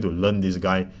that we are going to learn this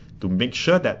guy to make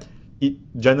sure that it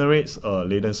generates a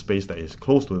latent space that is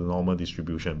close to the normal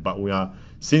distribution. But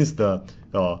since the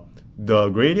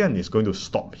gradient is going to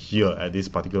stop here at this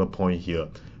particular point here,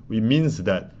 it means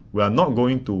that we are not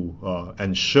going to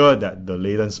ensure that the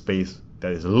latent space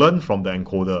that is learned from the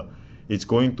encoder is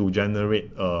going to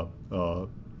generate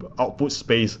output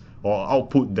space or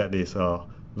output that is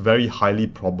very highly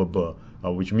probable,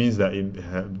 which means that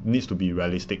it needs to be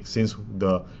realistic, since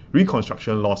the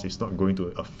reconstruction loss is not going to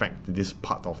affect this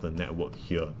part of the network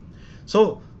here.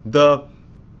 So the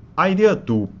idea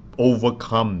to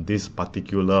overcome this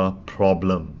particular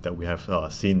problem that we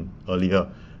have seen earlier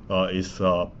is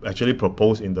actually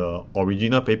proposed in the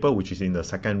original paper, which is in the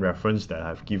second reference that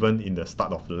I've given in the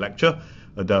start of the lecture.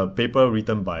 The paper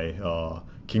written by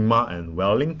Kingma and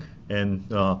Welling, and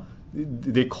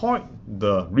they call it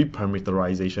the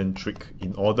reparameterization trick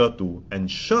in order to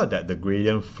ensure that the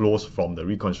gradient flows from the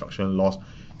reconstruction loss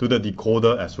to the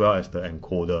decoder as well as the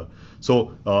encoder.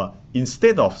 So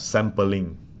instead of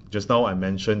sampling, just now I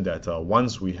mentioned that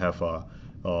once we have a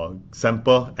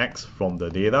sample X from the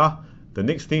data, the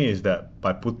next thing is that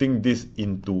by putting this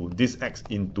X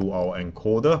into our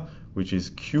encoder, which is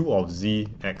Q of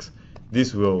ZX,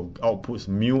 this will output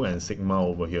mu and sigma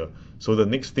over here. So the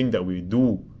next thing that we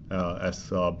do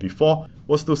as before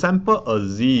was to sample a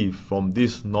Z from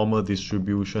this normal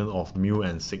distribution of mu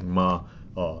and sigma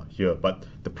here. But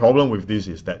the problem with this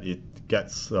is that it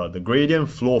gets the gradient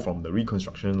flow from the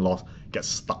reconstruction loss gets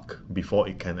stuck before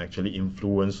it can actually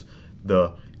influence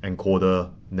the encoder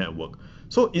network.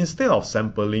 So instead of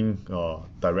sampling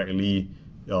directly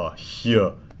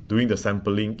here, doing the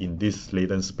sampling in this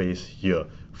latent space here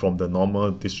from the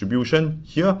normal distribution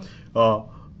here,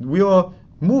 we will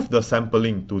move the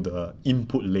sampling to the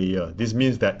input layer. This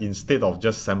means that instead of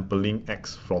just sampling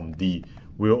X from D,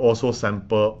 we'll also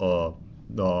sample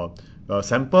draw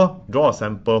a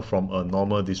sample from a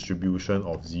normal distribution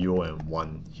of 0 and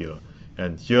 1 here.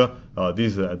 And here,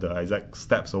 these are the exact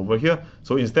steps over here.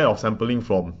 So instead of sampling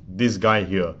from this guy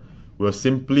here, we'll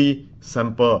simply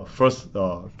sample first,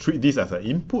 treat this as an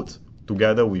input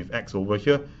together with X over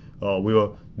here. We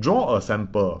will draw a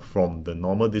sample from the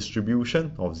normal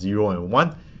distribution of 0 and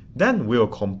 1. Then we'll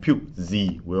compute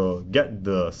Z. We'll get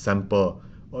the sample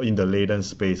in the latent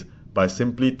space by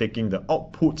simply taking the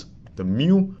output, the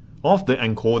mu of the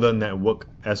encoder network,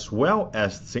 as well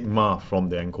as sigma from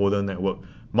the encoder network,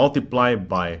 multiplied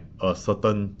by a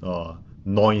certain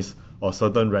noise or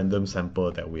certain random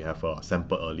sample that we have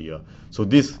sampled earlier. So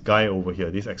this guy over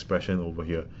here, this expression over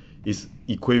here, is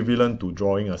equivalent to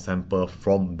drawing a sample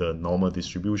from the normal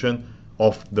distribution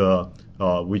of the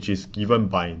which is given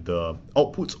by the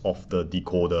outputs of the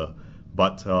decoder.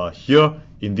 But here,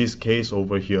 in this case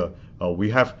over here, we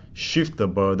have shifted the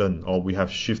burden, or we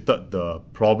have shifted the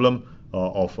problem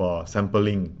of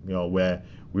sampling, where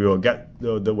we will get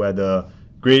where the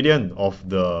gradient of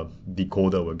the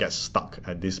decoder will get stuck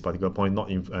at this particular point,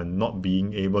 not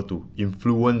being able to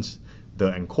influence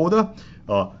the encoder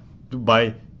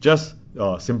by just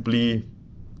simply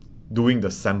doing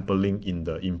the sampling in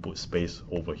the input space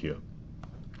over here.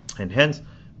 And hence,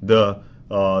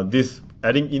 this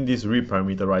adding in this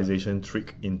reparameterization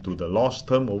trick into the loss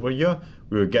term over here,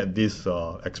 we will get this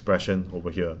expression over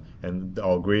here. And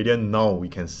our gradient now, we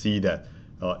can see that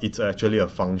it's actually a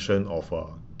function of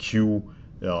Q,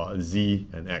 Z,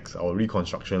 and X. Our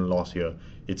reconstruction loss here,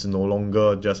 it's no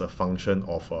longer just a function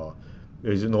of our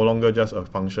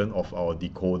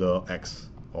decoder X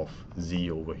of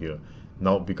Z over here.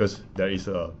 Now, because there is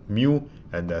a mu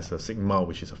and there's a sigma,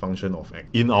 which is a function of X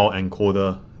in our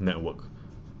encoder network.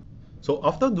 So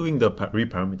after doing the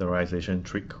reparameterization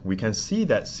trick, we can see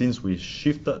that since we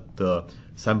shifted the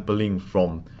sampling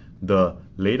from the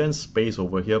latent space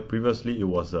over here, previously it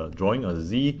was drawing a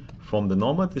Z from the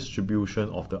normal distribution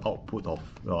of the output of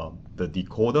the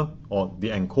decoder or the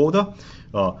encoder,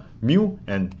 mu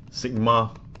and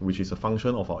sigma, which is a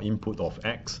function of our input of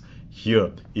X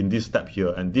here in this step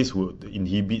here, and this will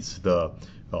inhibits the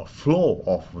flow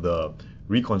of the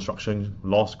reconstruction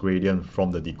loss gradient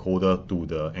from the decoder to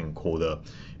the encoder.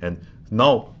 And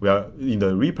now we are in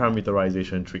the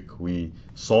reparameterization trick. We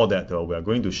saw that we are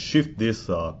going to shift this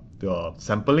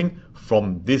sampling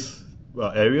from this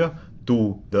area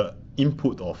to the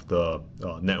input of the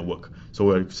network. So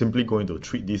we're simply going to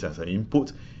treat this as an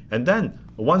input, and then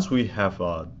once we have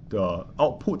the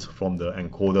output from the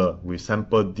encoder, we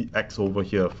sample the X over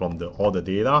here from all the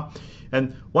data,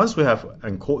 and once we have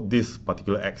encoded this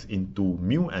particular X into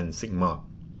mu and sigma,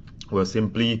 we'll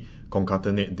simply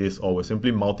concatenate this, or we'll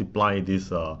simply multiply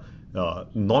this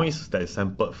noise that is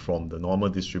sampled from the normal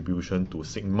distribution to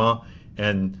sigma,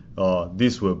 and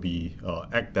this will be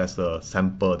act as a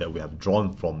sample that we have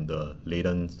drawn from the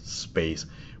latent space.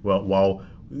 Well, while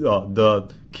the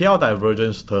KL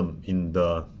divergence term in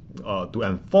the to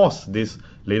enforce this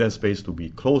latent space to be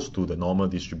close to the normal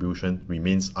distribution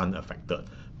remains unaffected.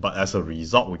 But as a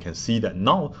result, we can see that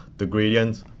now the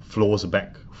gradient flows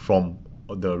back from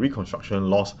the reconstruction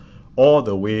loss all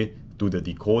the way to the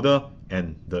decoder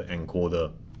and the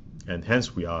encoder. And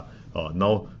hence we are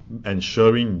now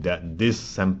ensuring that this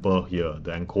sample here,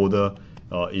 the encoder,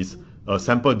 is a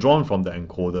sample drawn from the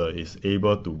encoder, is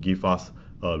able to give us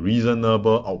a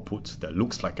reasonable output that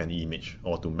looks like an image,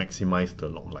 or to maximize the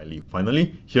log likelihood.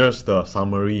 Finally, here's the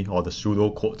summary or the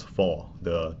pseudocode for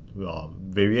the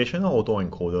variational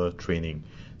autoencoder training.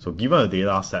 So given a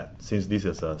data set, since this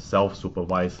is a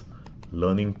self-supervised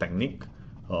learning technique,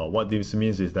 what this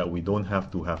means is that we don't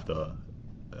have to have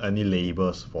any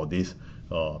labels for this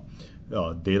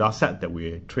data set that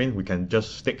we train. We can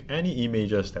just stick any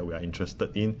images that we are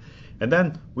interested in, and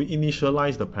then we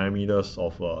initialize the parameters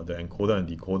of the encoder and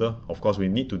decoder. Of course, we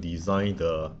need to design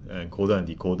the encoder and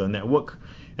decoder network,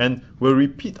 and we'll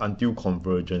repeat until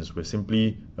convergence. We'll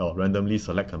simply randomly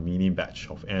select a mini batch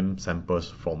of m samples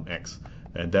from X,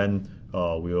 and then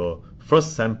we'll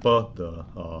first sample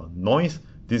the noise.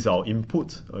 This is our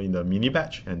input in the mini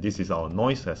batch, and this is our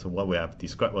noise as what we have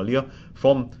described earlier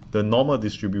from the normal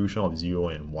distribution of 0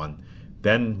 and 1.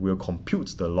 Then we'll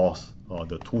compute the loss,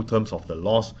 the two terms of the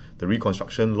loss, the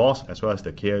reconstruction loss as well as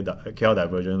the KL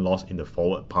divergence loss in the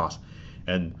forward pass.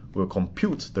 And we'll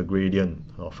compute the gradient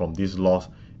from this loss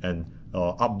and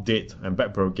update and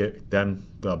backpropagate them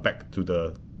back to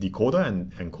the decoder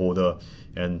and encoder,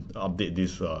 and update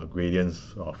these gradients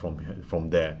from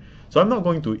there. So I'm not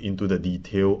going into the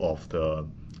detail of the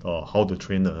how to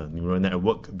train a neural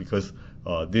network, because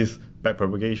this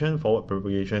backpropagation, forward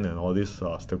propagation, and all this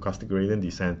stochastic gradient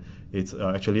descent, it's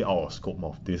actually out of scope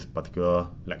of this particular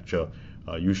lecture.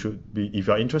 You should be, if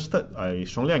you are interested, I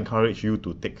strongly encourage you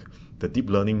to take the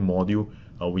deep learning module,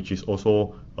 which is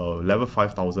also a level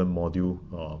 5000 module,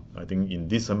 I think in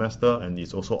this semester, and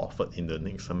it's also offered in the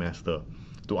next semester,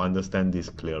 to understand this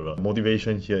clearer.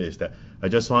 Motivation here is that I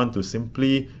just want to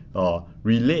simply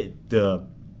relate the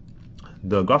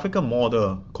graphical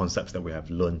model concepts that we have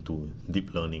learned to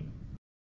deep learning.